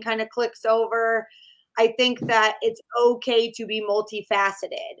website and kind of clicks over, I think that it's okay to be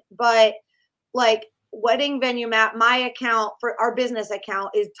multifaceted. But like wedding venue map, my account for our business account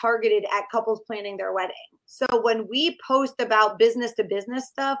is targeted at couples planning their wedding. So when we post about business to business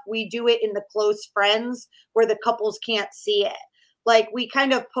stuff, we do it in the close friends where the couples can't see it. Like we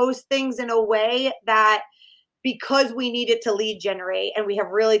kind of post things in a way that because we need it to lead generate and we have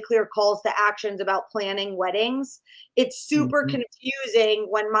really clear calls to actions about planning weddings, it's super Mhm. confusing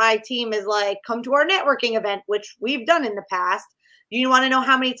when my team is like, come to our networking event, which we've done in the past. Do you want to know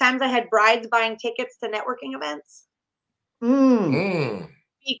how many times I had brides buying tickets to networking events? Mm. Mm.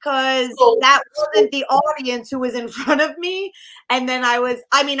 Because So, that so wasn't the audience who was in front of me. And then I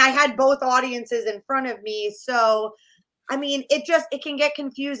had both audiences in front of me. So I mean, it can get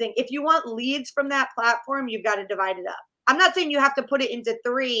confusing. If you want leads from that platform, you've got to divide it up. I'm not saying you have to put it into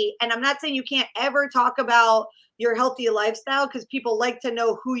 3, and I'm not saying you can't ever talk about your healthy lifestyle because people like to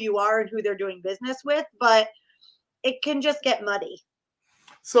know who you are and who they're doing business with, but it can just get muddy.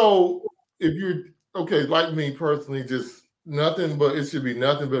 So if you're okay, like me personally, just nothing but it should be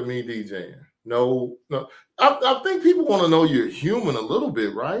nothing but me DJing. No, no. I think people want to know you're human a little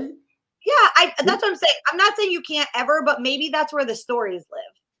bit, right? Yeah, that's what I'm saying. I'm not saying you can't ever, but maybe that's where the stories live.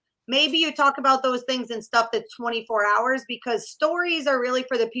 Maybe you talk about those things and stuff that's 24 hours because stories are really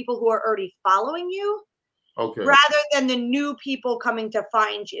for the people who are already following you Okay. rather than the new people coming to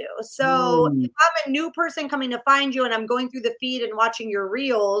find you. So Mm. if I'm a new person coming to find you and I'm going through the feed and watching your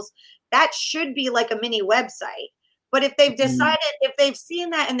reels, that should be like a mini website. But if they've Mm. decided, if they've seen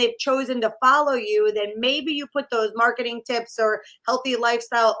that and they've chosen to follow you, then maybe you put those marketing tips or healthy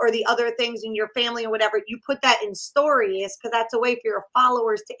lifestyle or the other things in your family or whatever, you put that in stories because that's a way for your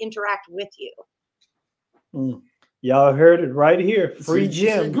followers to interact with you. Mm. Y'all heard it right here. Free She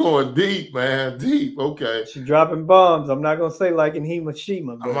gems. going deep, man. Deep. Okay. She dropping bombs. I'm not gonna say like in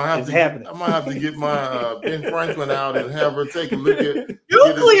Hiroshima, I but might have it's to get happening. I might have to get my Ben Franklin out and have her take a look at get a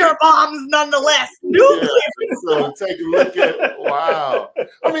Nuclear bombs, nonetheless. yeah. Nuclear. So take a look at wow.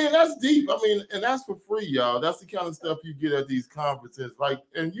 I mean, that's deep. I mean, and that's for free, y'all. That's the kind of stuff you get at these conferences. Like,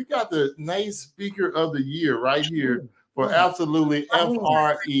 and you got the NACE Speaker of the Year right here for absolutely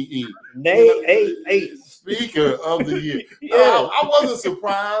FREE. Nay, Speaker of the Year. No, yeah. I wasn't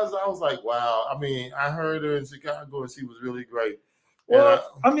surprised. I was like, wow. I mean, I heard her in Chicago and she was really great. And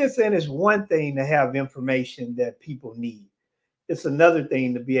Well, I'm just saying it's one thing to have information that people need. It's another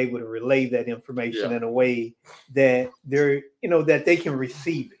thing to be able to relay that information Yeah. in a way that that they can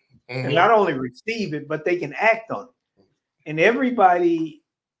receive it. And Mhm. not only receive it, but they can act on it. And everybody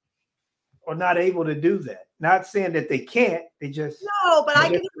are not able to do that. Not saying that they can't, they just No, but I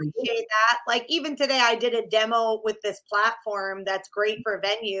can appreciate that. Like even today, I did a demo with this platform that's great for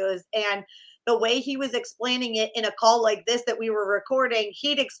venues, and the way he was explaining it in a call like this that we were recording,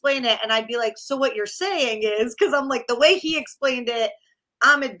 he'd explain it and I'd be like, so what you're saying is, because I'm like, the way he explained it,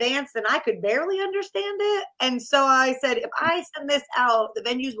 I'm advanced and I could barely understand it. And so I said, if I send this out, the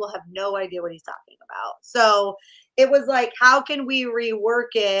venues will have no idea what he's talking about. So it was like, how can we rework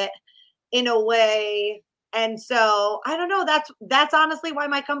it in a way? And so I don't know. That's honestly why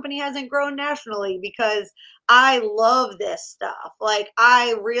my company hasn't grown nationally, because I love this stuff. Like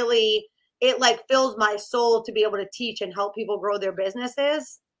it like fills my soul to be able to teach and help people grow their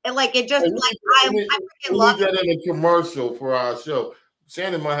businesses. And like it just like I freaking we love need that in a commercial for our show.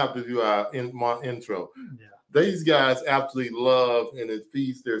 Shannon might have to do my intro. Yeah. These guys absolutely love, and it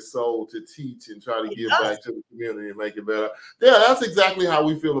feeds their soul to teach and try to give back to the community and make it better. Yeah, that's exactly how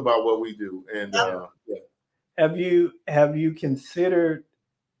we feel about what we do. And yeah. Have you considered?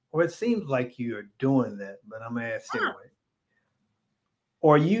 Well, it seems like you are doing that, but I'm gonna ask anyway.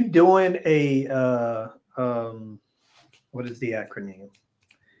 Are you doing a what is the acronym?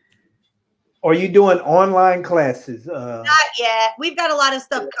 Are you doing online classes? Not yet. We've got a lot of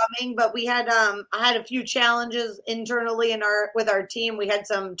stuff coming, but we had I had a few challenges internally with our team. We had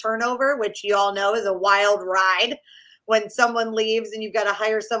some turnover, which you all know is a wild ride. When someone leaves and you've got to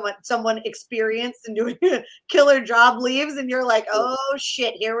hire someone experienced and doing a killer job leaves, and you're like, oh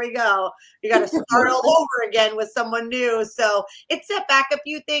shit, here we go. You got to start all over again with someone new. So it set back a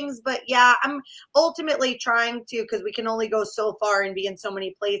few things, but yeah, I'm ultimately trying to, because we can only go so far and be in so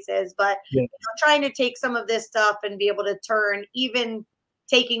many places, but trying to take some of this stuff and be able to turn, even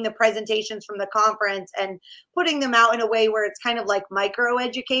taking the presentations from the conference and putting them out in a way where it's kind of like micro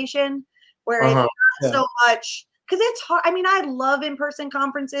education, where it's not so much. Because it's hard. I mean, I love in-person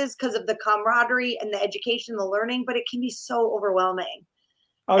conferences because of the camaraderie and the education, the learning, but it can be so overwhelming.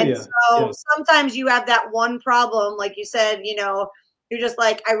 So sometimes you have that one problem, like you said, you're just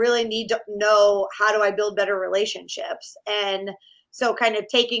like, I really need to know, how do I build better relationships? And so kind of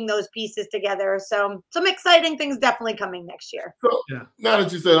taking those pieces together. So some exciting things definitely coming next year. So now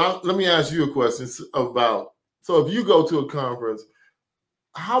that you said, let me ask you a question about, so if you go to a conference,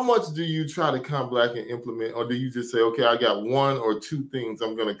 how much do you try to come back and implement, or do you just say, okay, I got one or two things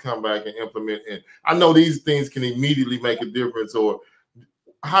I'm going to come back and implement, and I know these things can immediately make a difference, or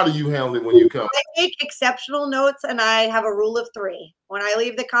how do you handle it when you come? I take exceptional notes, and I have a rule of 3. When I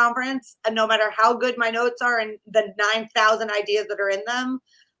leave the conference, and no matter how good my notes are and the 9,000 ideas that are in them,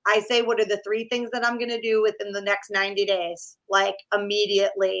 I say, what are the 3 things that I'm going to do within the next 90 days? Like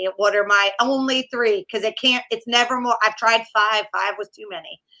immediately, what are my only 3? Because it's never more. I've tried 5. 5 was too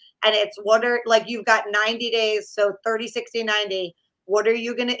many. And it's you've got 90 days. So 30, 60, 90. What are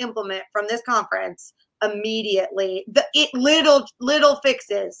you going to implement from this conference immediately? Little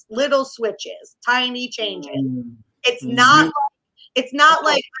fixes, little switches, tiny changes. It's not It's not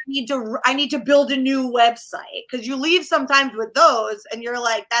like I need to build a new website, because you leave sometimes with those and you're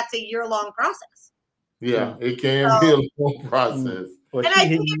like, that's a year-long process. Yeah, it can be a long process. Well, and I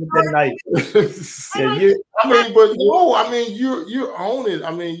think you own it.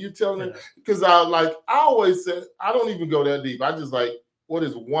 I mean, you telling it, because I always said, I don't even go that deep. I just like, what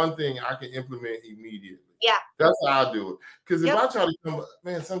is one thing I can implement immediately? Yeah. That's how I do it. Because if I try to come,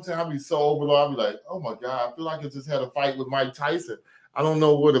 man, sometimes I'll be so overloaded. I'll be like, oh my God, I feel like I just had a fight with Mike Tyson. I don't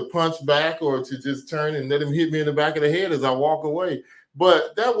know where to punch back or to just turn and let him hit me in the back of the head as I walk away.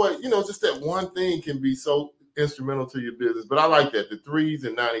 But that way, just that one thing can be so instrumental to your business. But I like that, the 3s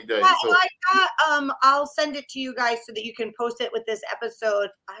and 90 days. I'll send it to you guys so that you can post it with this episode.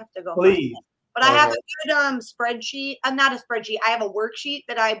 I have to go. Please. But I have a good spreadsheet. I'm not a spreadsheet. I have a worksheet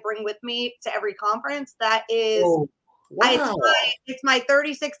that I bring with me to every conference. That is, it's my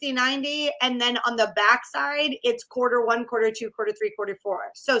 30, 60, 90. And then on the back side, it's quarter 1, quarter 2, quarter 3, quarter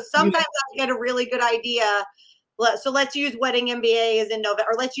 4. So sometimes I get a really good idea. So let's use Wedding MBA is in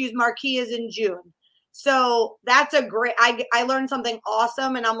November, or let's use Marquee is in June. So that's a great, I learned something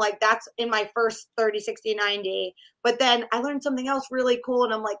awesome. And I'm like, that's in my first 30, 60, 90. But then I learned something else really cool.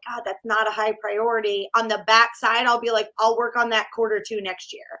 And I'm like, God, that's not a high priority. On the back side, I'll be like, I'll work on that quarter 2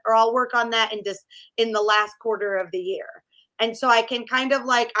 next year, or I'll work on that in the last quarter of the year. And so I can kind of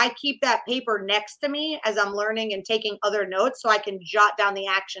I keep that paper next to me as I'm learning and taking other notes, so I can jot down the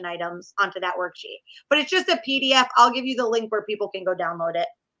action items onto that worksheet. But it's just a PDF. I'll give you the link where people can go download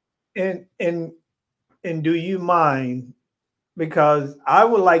it. And do you mind, because I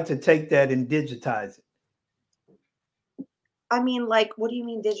would like to take that and digitize it. I mean, what do you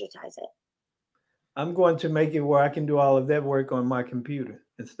mean digitize it? I'm going to make it where I can do all of that work on my computer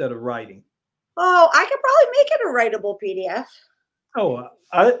instead of writing. Oh, I could probably make it a writable PDF. Oh,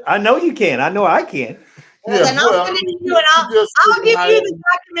 I know you can. I know I can. Well, then I'll send it to you, and I'll give you the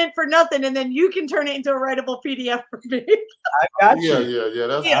document for nothing, and then you can turn it into a writable PDF for me. I got you. Yeah.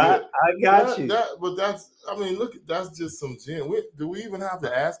 That's good. I got you. But that's, I mean, look, that's just some gems. Do we even have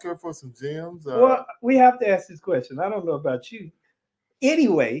to ask her for some gems? Well, we have to ask this question. I don't know about you.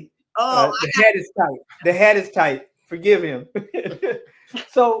 Anyway, Oh, the hat is tight. The hat is tight. Forgive him.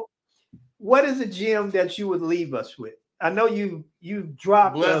 So, what is a gem that you would leave us with? I know you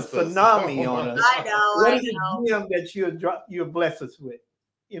dropped Blessed a us. tsunami on us. I know. What is a gem that you'll bless us with?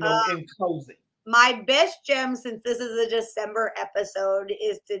 In closing. My best gem, since this is a December episode,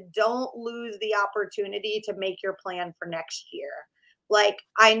 is to don't lose the opportunity to make your plan for next year. Like,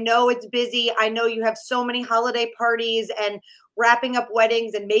 I know it's busy. I know you have so many holiday parties and wrapping up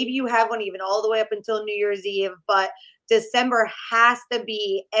weddings, and maybe you have one even all the way up until New Year's Eve, but December has to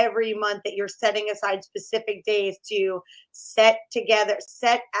be every month that you're setting aside specific days to set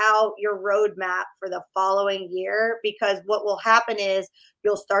out your roadmap for the following year, because what will happen is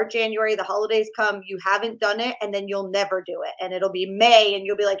you'll start January, the holidays come, you haven't done it, and then you'll never do it. And it'll be May and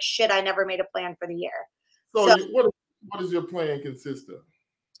you'll be like, shit, I never made a plan for the year. So what does your plan consist of?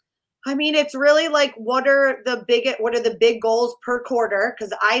 I mean, it's really like, what are the big goals per quarter?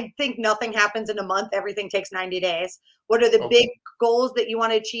 Because I think nothing happens in a month. Everything takes 90 days. What are the big goals that you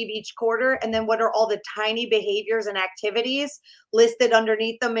want to achieve each quarter? And then what are all the tiny behaviors and activities listed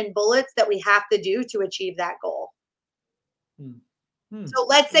underneath them in bullets that we have to do to achieve that goal? So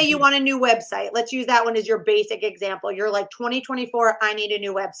let's say you want a new website. Let's use that one as your basic example. You're like 2024, I need a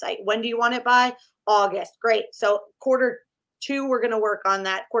new website. When do you want it by? August. Great. So quarter 2, we're going to work on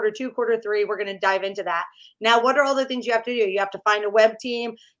that. Quarter 2, quarter 3, we're going to dive into that. Now, what are all the things you have to do? You have to find a web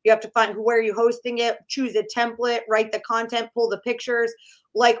team. You have to find where you're hosting it, choose a template, write the content, pull the pictures,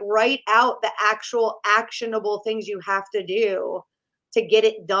 like write out the actual actionable things you have to do to get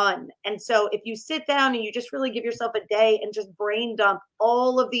it done. And so if you sit down and you just really give yourself a day and just brain dump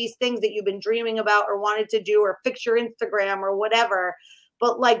all of these things that you've been dreaming about or wanted to do, or fix your Instagram or whatever,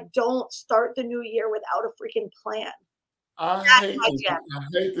 but like, don't start the new year without a freaking plan. I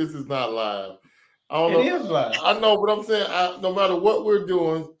hate this is not live. It is live. I know, but I'm saying, no matter what we're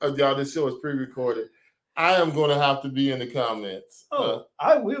doing, y'all, this show is pre-recorded. I am going to have to be in the comments.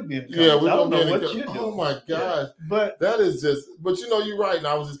 I will be in the comments. Yeah, we're going to be in the comments. Oh my gosh. Yeah. But that is just, but you're right. And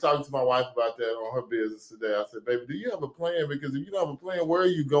I was just talking to my wife about that on her business today. I said, baby, do you have a plan? Because if you don't have a plan, where are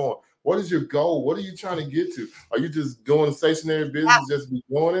you going? What is your goal? What are you trying to get to? Are you just doing stationary business, just be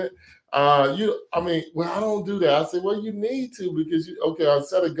doing it? I don't do that. I say, well, you need to, because I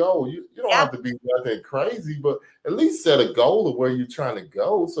set a goal. You don't have to be nothing crazy, but at least set a goal of where you're trying to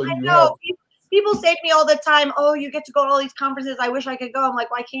go. So people say to me all the time, oh, you get to go to all these conferences. I wish I could go. I'm like,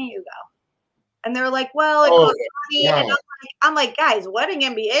 why can't you go? And they're like, well, it costs money. Yeah. And I'm like, guys, Wedding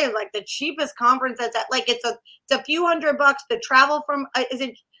MBA is like the cheapest conference that's at, like, it's a few $100 to travel from.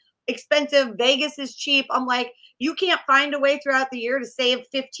 Isn't expensive. Vegas is cheap. I'm like, you can't find a way throughout the year to save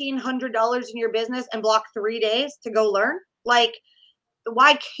 $1,500 in your business and block 3 days to go learn. Like,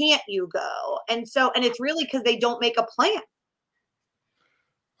 why can't you go? And it's really because they don't make a plan.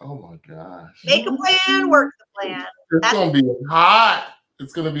 Oh my gosh. Make a plan, work the plan. It's going to be hot.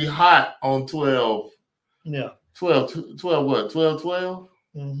 It's going to be hot on 12. Yeah. 12 what? 12?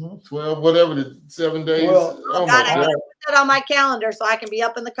 Mm-hmm. 12, whatever, the 7 days. Well, I put that on my calendar so I can be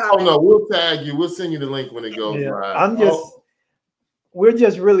up in the comments. Oh no, we'll tag you. We'll send you the link when it goes live. We're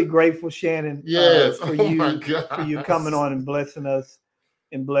just really grateful, Shannon. Yes, for you coming on and blessing us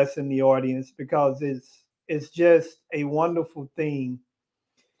and blessing the audience, because it's just a wonderful thing,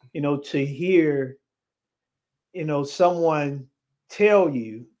 to hear, someone tell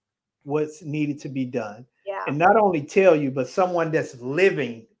you what's needed to be done. Yeah. And not only tell you, but someone that's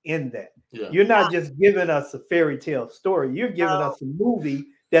living in that. Yeah. You're not just giving us a fairy tale story. You're giving us a movie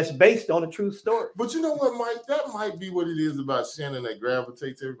that's based on a true story. But you know what, Mike? That might be what it is about Shannon that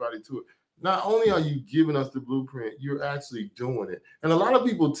gravitates everybody to it. Not only are you giving us the blueprint, you're actually doing it. And a lot of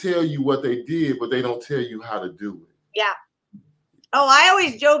people tell you what they did, but they don't tell you how to do it. Yeah. Oh, I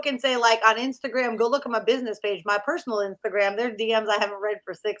always joke and say, like, on Instagram, go look at my business page, my personal Instagram. There's DMs I haven't read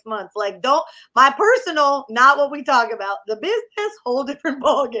for 6 months. Like, my personal, not what we talk about. The business, whole different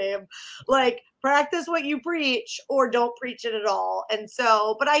ballgame. Like, practice what you preach or don't preach it at all. And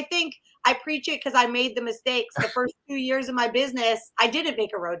so, but I think I preach it because I made the mistakes. The first 2 years of my business, I didn't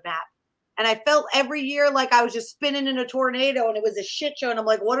make a roadmap. And I felt every year like I was just spinning in a tornado and it was a shit show. And I'm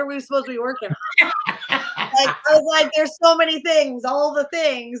like, what are we supposed to be working on? I was like, there's so many things, all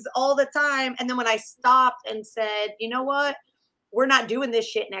the time. And then when I stopped and said, you know what? We're not doing this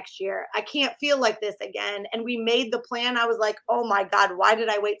shit next year. I can't feel like this again. And we made the plan. I was like, oh my God, why did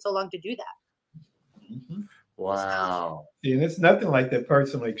I wait so long to do that? Mm-hmm. Wow. And it's nothing like that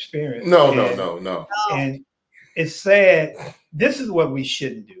personal experience. No. No. And it's sad. This is what we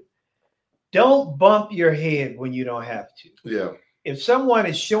shouldn't do. Don't bump your head when you don't have to. Yeah. If someone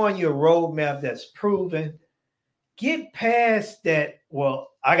is showing you a roadmap that's proven, get past that. Well,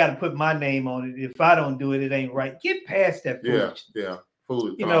 I got to put my name on it. If I don't do it, it ain't right. Get past that foolishness. Yeah.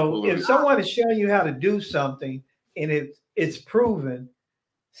 Foolish. You know, if someone is showing you how to do something and it's proven,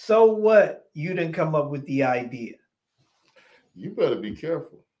 so what? You didn't come up with the idea. You better be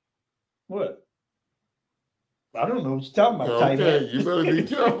careful. What? I don't know what you're talking about. Okay, you better be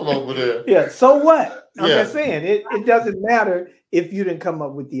careful over there. Yeah. So what? I'm Yeah. just saying it doesn't matter if you didn't come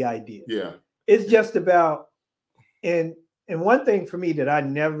up with the idea. Yeah. It's just about and one thing for me that I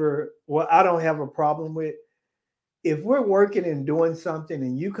don't have a problem with. If we're working and doing something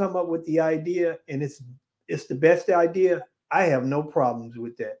and you come up with the idea and it's the best idea, I have no problems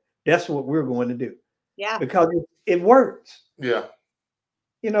with that. That's what we're going to do. Yeah. Because it works. Yeah.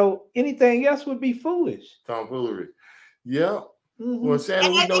 You know, anything else would be foolish. Tomfoolery. Yeah. Mm-hmm. Well, Shannon,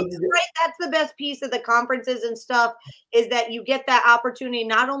 And I think that's the best piece of the conferences and stuff is that you get that opportunity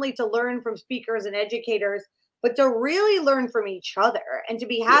not only to learn from speakers and educators, but to really learn from each other and to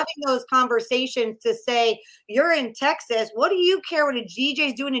be having those conversations to say, you're in Texas. What do you care what a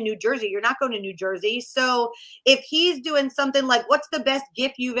DJ's doing in New Jersey? You're not going to New Jersey. So if he's doing something like, what's the best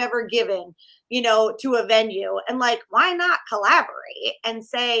gift you've ever given, you know, to a venue? And like, why not collaborate and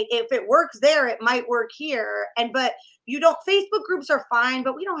say, if it works there, it might work here. But Facebook groups are fine,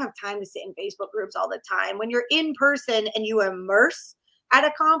 but we don't have time to sit in Facebook groups all the time. When you're in person and you immerse at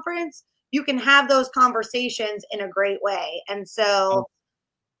a conference, you can have those conversations in a great way. And so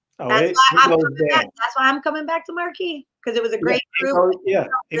that's why I'm coming back to Marquee, because it was a great group. It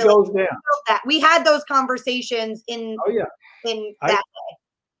goes down. We had those conversations in that way.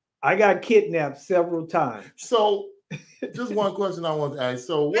 I got kidnapped several times. So just one question I want to ask.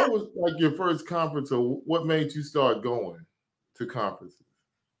 So what was like your first conference, or what made you start going to conferences?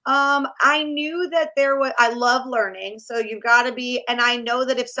 I knew that I love learning. So you've got to be, and I know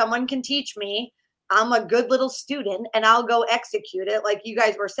that if someone can teach me, I'm a good little student and I'll go execute it like you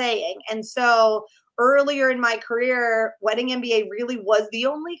guys were saying. And so earlier in my career, Wedding MBA really was the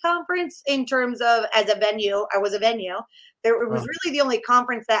only conference in terms of as a venue. I was a venue. It was really the only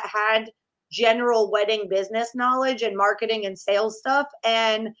conference that had general wedding business knowledge and marketing and sales stuff.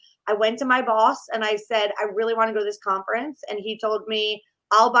 And I went to my boss and I said, I really want to go to this conference. And he told me,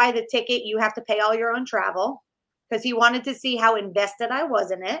 I'll buy the ticket. You have to pay all your own travel, because he wanted to see how invested I was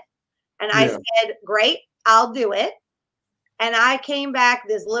in it. And I said, great, I'll do it. And I came back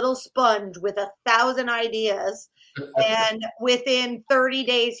this little sponge with 1,000 ideas. And within 30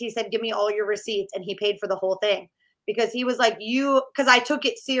 days, he said, give me all your receipts. And he paid for the whole thing, because he was like, because I took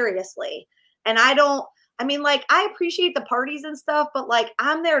it seriously. And I appreciate the parties and stuff, but like,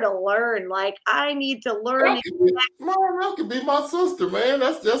 I'm there to learn. Like, I need to learn. That could be my sister, man.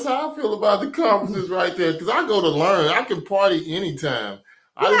 That's how I feel about the conferences right there. Because I go to learn. I can party anytime.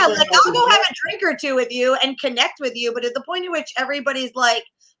 I'll go have a drink or two with you and connect with you. But at the point at which everybody's like,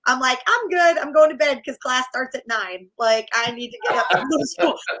 I'm good. I'm going to bed because class starts at 9. Like, I need to get up and go to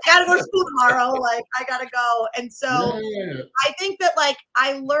school. I got to go to school tomorrow. Like, I got to go. And so I think that like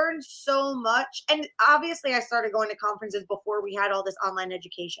I learned so much. And obviously I started going to conferences before we had all this online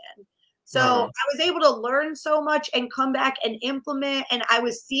education. So I was able to learn so much and come back and implement. And I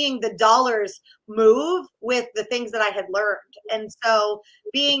was seeing the dollars move with the things that I had learned. And so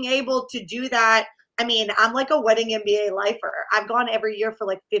being able to do that, I mean, I'm like a Wedding MBA lifer. I've gone every year for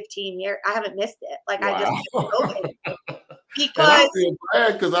like 15 years. I haven't missed it. Like I just because I feel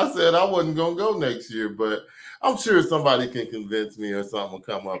bad because I said I wasn't gonna go next year, but I'm sure somebody can convince me or something will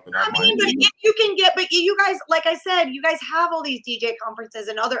come up. And but if you can but you guys, like I said, you guys have all these DJ conferences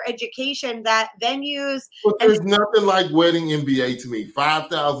and other education that venues. But there's nothing like Wedding MBA to me.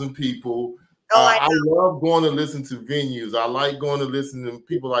 5,000 people. I love going to listen to venues. I like going to listen to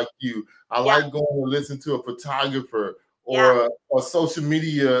people like you. I like going to listen to a photographer or a social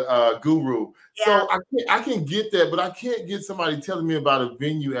media guru. So I can get that, but I can't get somebody telling me about a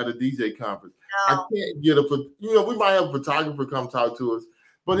venue at a DJ conference. No. I can't get we might have a photographer come talk to us,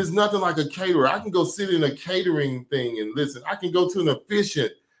 but it's nothing like a caterer. I can go sit in a catering thing and listen. I can go to an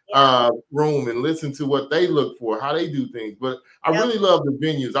efficient room and listen to what they look for, how they do things. But I really love the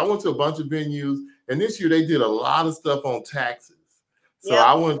venues. I went to a bunch of venues, and this year they did a lot of stuff on taxes. So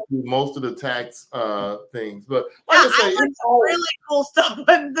I went through most of the tax things. But like I say, it's really cool stuff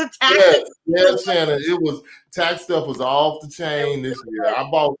on the taxes. Yes, Shannon. Tax stuff was off the chain this year. I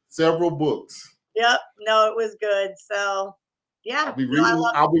bought several books. Yep. No, it was good. So I'll be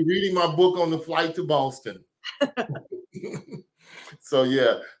reading my book on the flight to Boston. So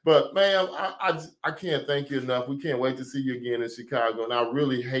yeah, but ma'am, I can't thank you enough. We can't wait to see you again in Chicago, and I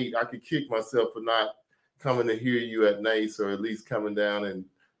really hate I could kick myself for not coming to hear you at NACE, or at least coming down and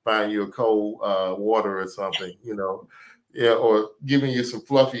buying you a cold water or something, yeah, or giving you some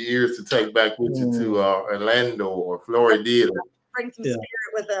fluffy ears to take back with you to Orlando or Florida. Bring some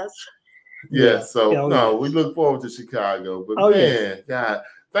spirit with us. Yeah, so yes. we look forward to Chicago. But yes. God,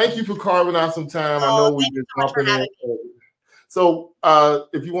 thank you for carving out some time. I Oh, know we've thank you been so much for jumping in. having me. So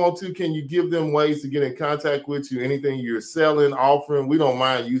if you want to, can you give them ways to get in contact with you? Anything you're selling, offering? We don't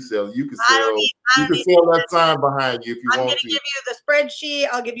mind you selling. You can sell. You can sell that sign behind you if you I'm want gonna to. give you the spreadsheet.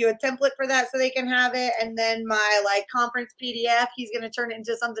 I'll give you a template for that so they can have it, and then my conference PDF. He's gonna turn it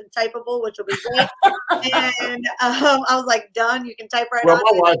into something typable, which will be great. And I was like, done. You can type right on.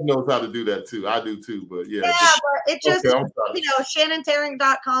 Well, my wife knows how to do that too. I do too, but yeah. Yeah, but it just, okay,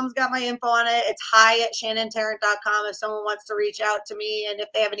 ShannonTarrant.com's got my info on it. It's hi@ShannonTarrant.com if someone wants to reach out to me. And if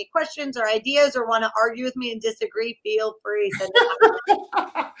they have any questions or ideas or want to argue with me and disagree, feel free.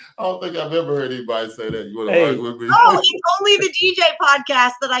 I don't think I've ever heard anybody say that. You want to argue with me? Oh, it's only the DJ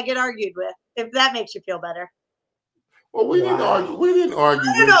podcast that I get argued with, if that makes you feel better. Well, we didn't argue. We didn't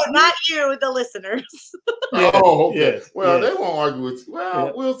argue. No, not you, the listeners. Okay. Yes, well, they won't argue with you.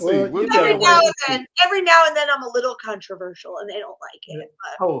 Well, we'll see. Every now and then, I'm a little controversial, and they don't like it.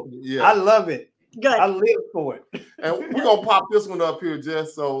 But. I love it. Good. I live for it. And we're gonna pop this one up here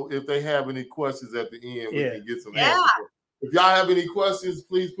just so if they have any questions at the end, we can get some answers. If y'all have any questions,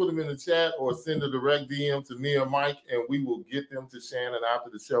 please put them in the chat or send a direct DM to me or Mike, and we will get them to Shannon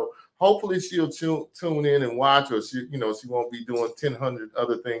after the show. Hopefully, she'll tune in and watch, or she won't be doing 1,000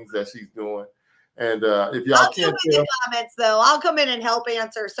 other things that she's doing. And if y'all can't tell, comments though, I'll come in and help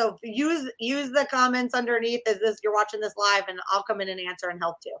answer. So use the comments underneath as you're watching this live, and I'll come in and answer and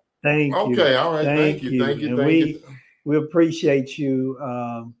help too. Thank you. Okay, all right. Thank you. And we appreciate you.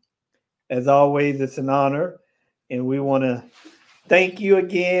 As always, it's an honor. And we want to thank you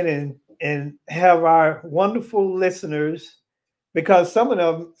again and have our wonderful listeners, because some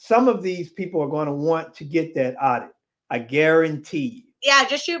of these people are going to want to get that audit. I guarantee. Yeah,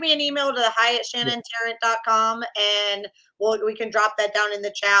 just shoot me an email to the hi@ShannonTarrant.com, and we can drop that down in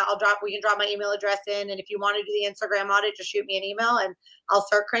the chat. We can drop my email address in, and if you want to do the Instagram audit, just shoot me an email and I'll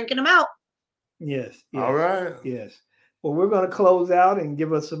start cranking them out. Yes. All right. Yes. Well, we're going to close out and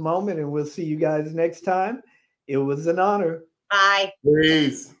give us a moment, and we'll see you guys next time. It was an honor. Bye.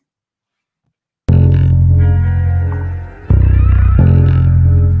 Peace.